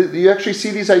this. You actually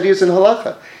see these ideas in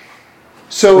halacha.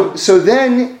 So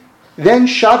then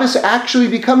Shabbos actually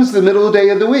becomes the middle day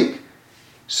of the week.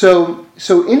 So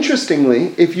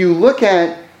interestingly, if you look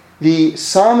at the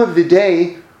Psalm of the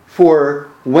day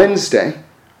for Wednesday,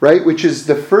 right, which is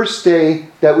the first day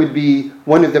that would be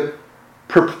one of the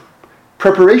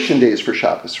preparation days for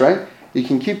Shabbos, right? You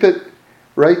can keep it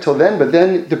right till then, but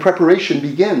then the preparation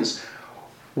begins.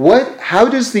 How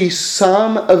does the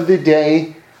Psalm of the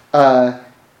day,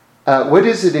 what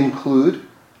does it include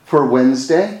for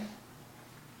Wednesday?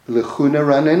 Lechuna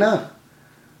ranena,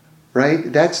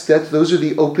 right? Those are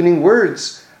the opening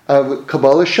words of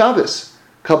Kabbalah Shabbos,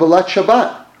 Kabbalat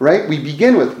Shabbat, right? We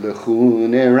begin with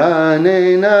Lechuna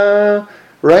ranena,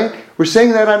 right? We're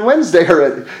saying that on Wednesday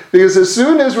already, because as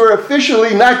soon as we're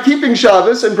officially not keeping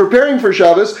Shabbos and preparing for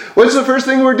Shabbos, what's the first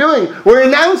thing we're doing? We're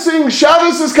announcing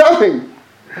Shabbos is coming,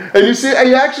 and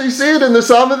you actually see it in the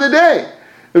Psalm of the day.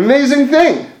 Amazing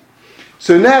thing.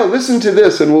 So now listen to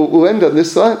this, and we'll end on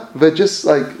this thought, but just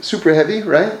like super heavy,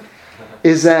 right?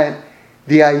 Is that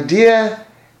the idea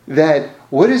that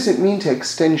what does it mean to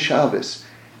extend Shabbos?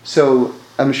 So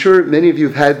I'm sure many of you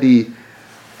have had the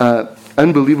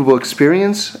unbelievable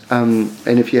experience, and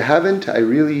if you haven't, I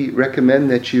really recommend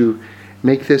that you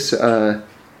make this a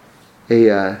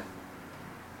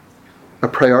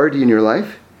priority in your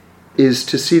life, is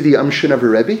to see the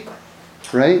Amshunavar Rebbe.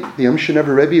 Right? The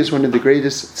Amshunavar Rebbe is one of the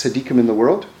greatest tzaddikim in the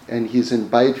world, and he's in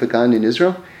Bayit Vagan in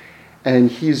Israel,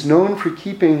 and he's known for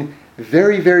keeping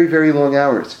very, very, very long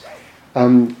hours.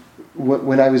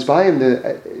 When I was by him,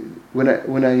 when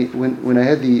I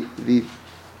had the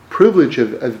privilege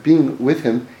of being with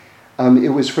him, it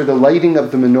was for the lighting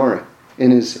of the menorah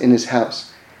in his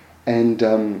house, and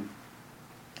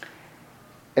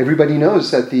everybody knows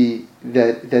that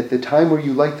the time where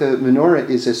you light the menorah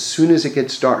is as soon as it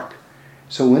gets dark.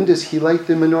 So when does he light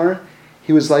the menorah?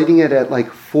 He was lighting it at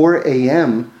like 4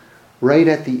 a.m., right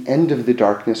at the end of the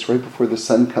darkness, right before the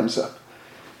sun comes up.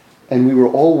 And we were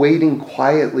all waiting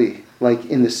quietly, like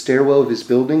in the stairwell of his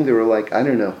building. There were like,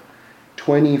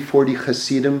 20, 40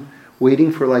 Hasidim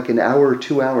waiting for like an hour or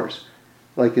 2 hours,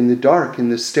 like in the dark, in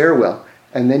the stairwell.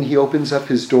 And then he opens up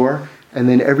his door, and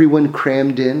then everyone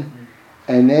crammed in.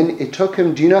 And then it took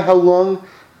him, do you know how long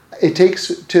it takes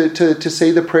to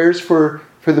say the prayers for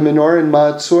the menorah in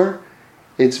Ma'atzor?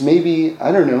 It's maybe,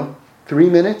 3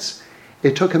 minutes.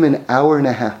 It took him an hour and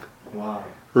a half. Wow.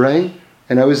 Right?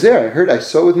 And I was there. I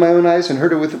saw it with my own eyes and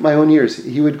heard it with my own ears.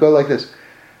 He would go like this.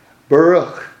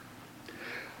 Baruch.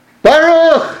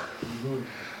 Baruch!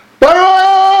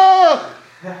 Baruch!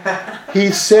 He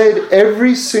said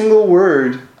every single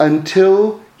word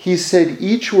until he said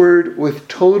each word with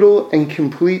total and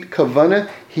complete kavanah.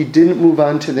 He didn't move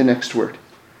on to the next word.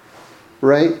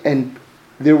 Right? And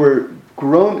there were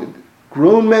grown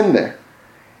men there.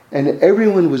 And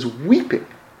everyone was weeping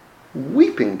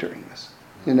during this,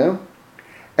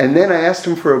 And then I asked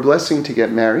him for a blessing to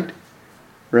get married,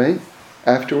 right?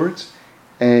 Afterwards.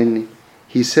 And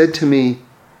he said to me,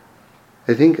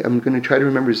 I think I'm going to try to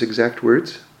remember his exact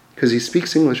words, because he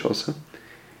speaks English also.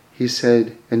 He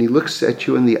said, and he looks at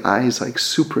you in the eyes like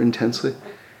super intensely,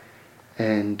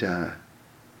 and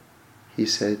he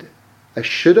said, a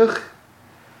shidduch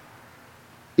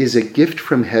is a gift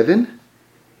from heaven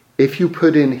if you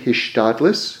put in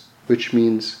hishtadlus, which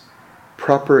means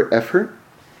proper effort.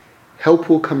 Help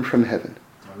will come from heaven.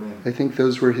 Amen. I think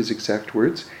those were his exact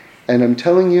words. And I'm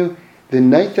telling you, the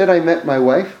night that I met my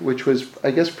wife, which was, I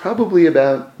guess, probably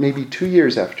about maybe 2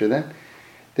 years after that,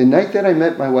 the night that I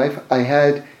met my wife, I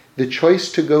had the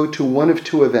choice to go to one of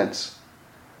two events,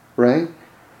 right?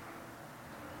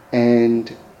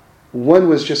 And one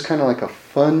was just kind of like a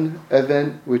fun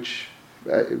event, which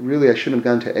really I shouldn't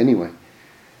have gone to anyway.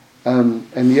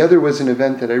 And the other was an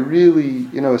event that I really,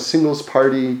 a singles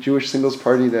party, Jewish singles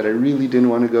party that I really didn't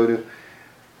want to go to.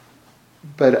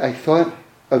 But I thought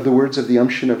of the words of the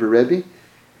Amshinover Rebbe,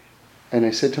 and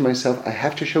I said to myself, I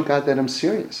have to show God that I'm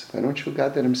serious. If I don't show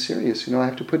God that I'm serious, I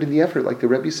have to put in the effort, like the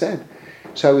Rebbe said.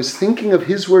 So I was thinking of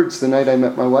his words the night I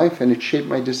met my wife, and it shaped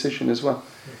my decision as well.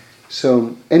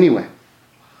 So anyway,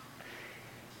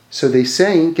 so they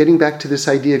say, getting back to this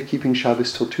idea of keeping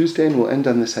Shabbos till Tuesday, and we'll end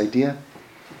on this idea,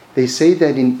 they say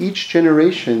that in each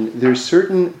generation there's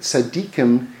certain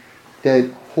tzaddikim that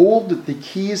hold the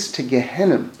keys to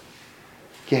Gehenna.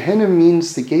 Gehenna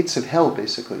means the gates of hell,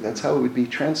 basically. That's how it would be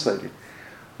translated.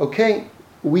 Okay,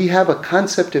 we have a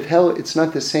concept of hell. It's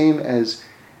not the same as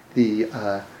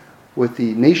what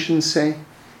the nations say.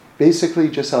 Basically,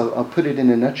 just I'll put it in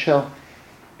a nutshell.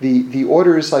 The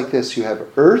order is like this. You have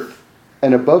earth,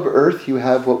 and above earth you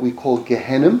have what we call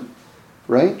Gehenna,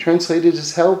 right? Translated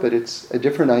as hell, but it's a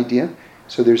different idea.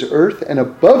 So there's earth, and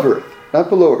above earth, not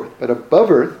below earth, but above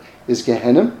earth is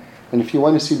Gehenna. And if you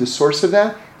want to see the source of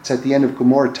that, it's at the end of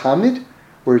Gemara Tamid,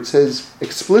 where it says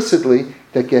explicitly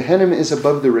that Gehenna is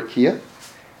above the Rakia,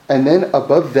 and then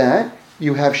above that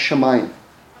you have Shamayim,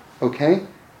 okay?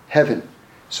 Heaven.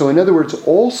 So in other words,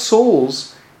 all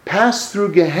souls pass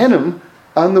through Gehenna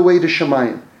on the way to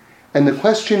Shamayim. And the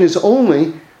question is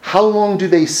only, how long do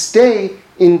they stay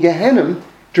in Gehenna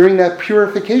during that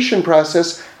purification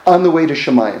process on the way to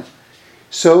Shamayim?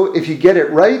 So if you get it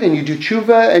right and you do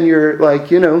tshuva and you're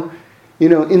like,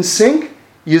 in sync,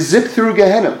 you zip through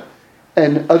Gehenna.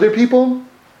 And other people,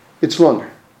 it's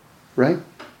longer, right?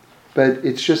 But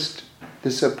it's just,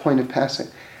 this is a point of passing.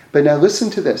 But now listen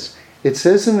to this. It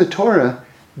says in the Torah,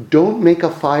 don't make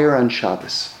a fire on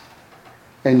Shabbos.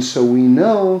 And so we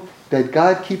know that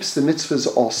God keeps the mitzvahs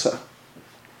also,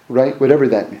 right? Whatever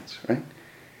that means, right?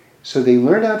 So they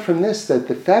learn out from this that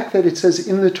the fact that it says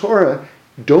in the Torah,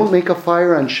 don't make a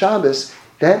fire on Shabbos,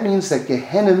 that means that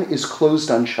Gehenna is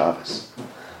closed on Shabbos.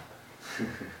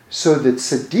 So that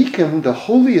tzaddikim, the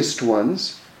holiest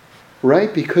ones,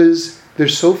 right, because they're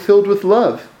so filled with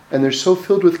love and they're so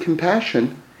filled with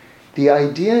compassion, the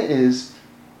idea is,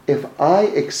 if I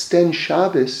extend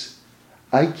Shabbos,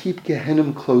 I keep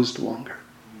Gehenna closed longer.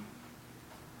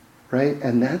 Right?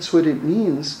 And that's what it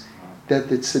means that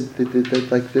there's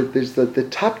the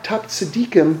top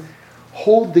tzaddikim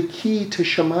hold the key to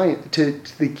Shamayim, to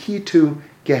the key to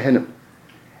Gehenna.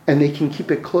 And they can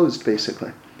keep it closed,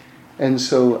 basically. And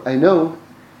so I know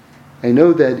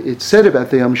that it's said about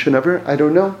the Yom Shinover. I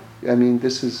don't know. I mean,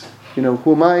 this is,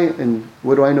 who am I and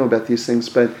what do I know about these things?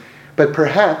 But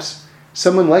perhaps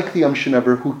someone like the Yom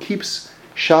Shinover who keeps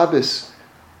Shabbos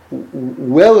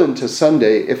well into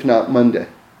Sunday, if not Monday,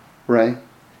 right?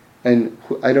 And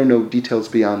I don't know details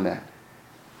beyond that.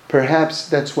 Perhaps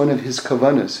that's one of his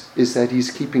kavanas, is that he's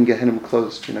keeping Gehenna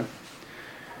closed,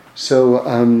 So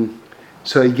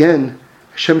again,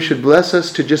 Hashem should bless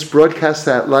us to just broadcast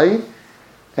that light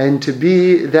and to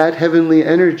be that heavenly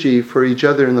energy for each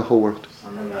other in the whole world.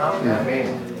 Yeah.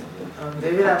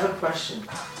 David, I have a question.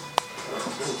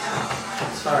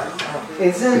 Sorry.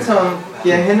 Isn't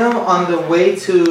Gehenna on the way to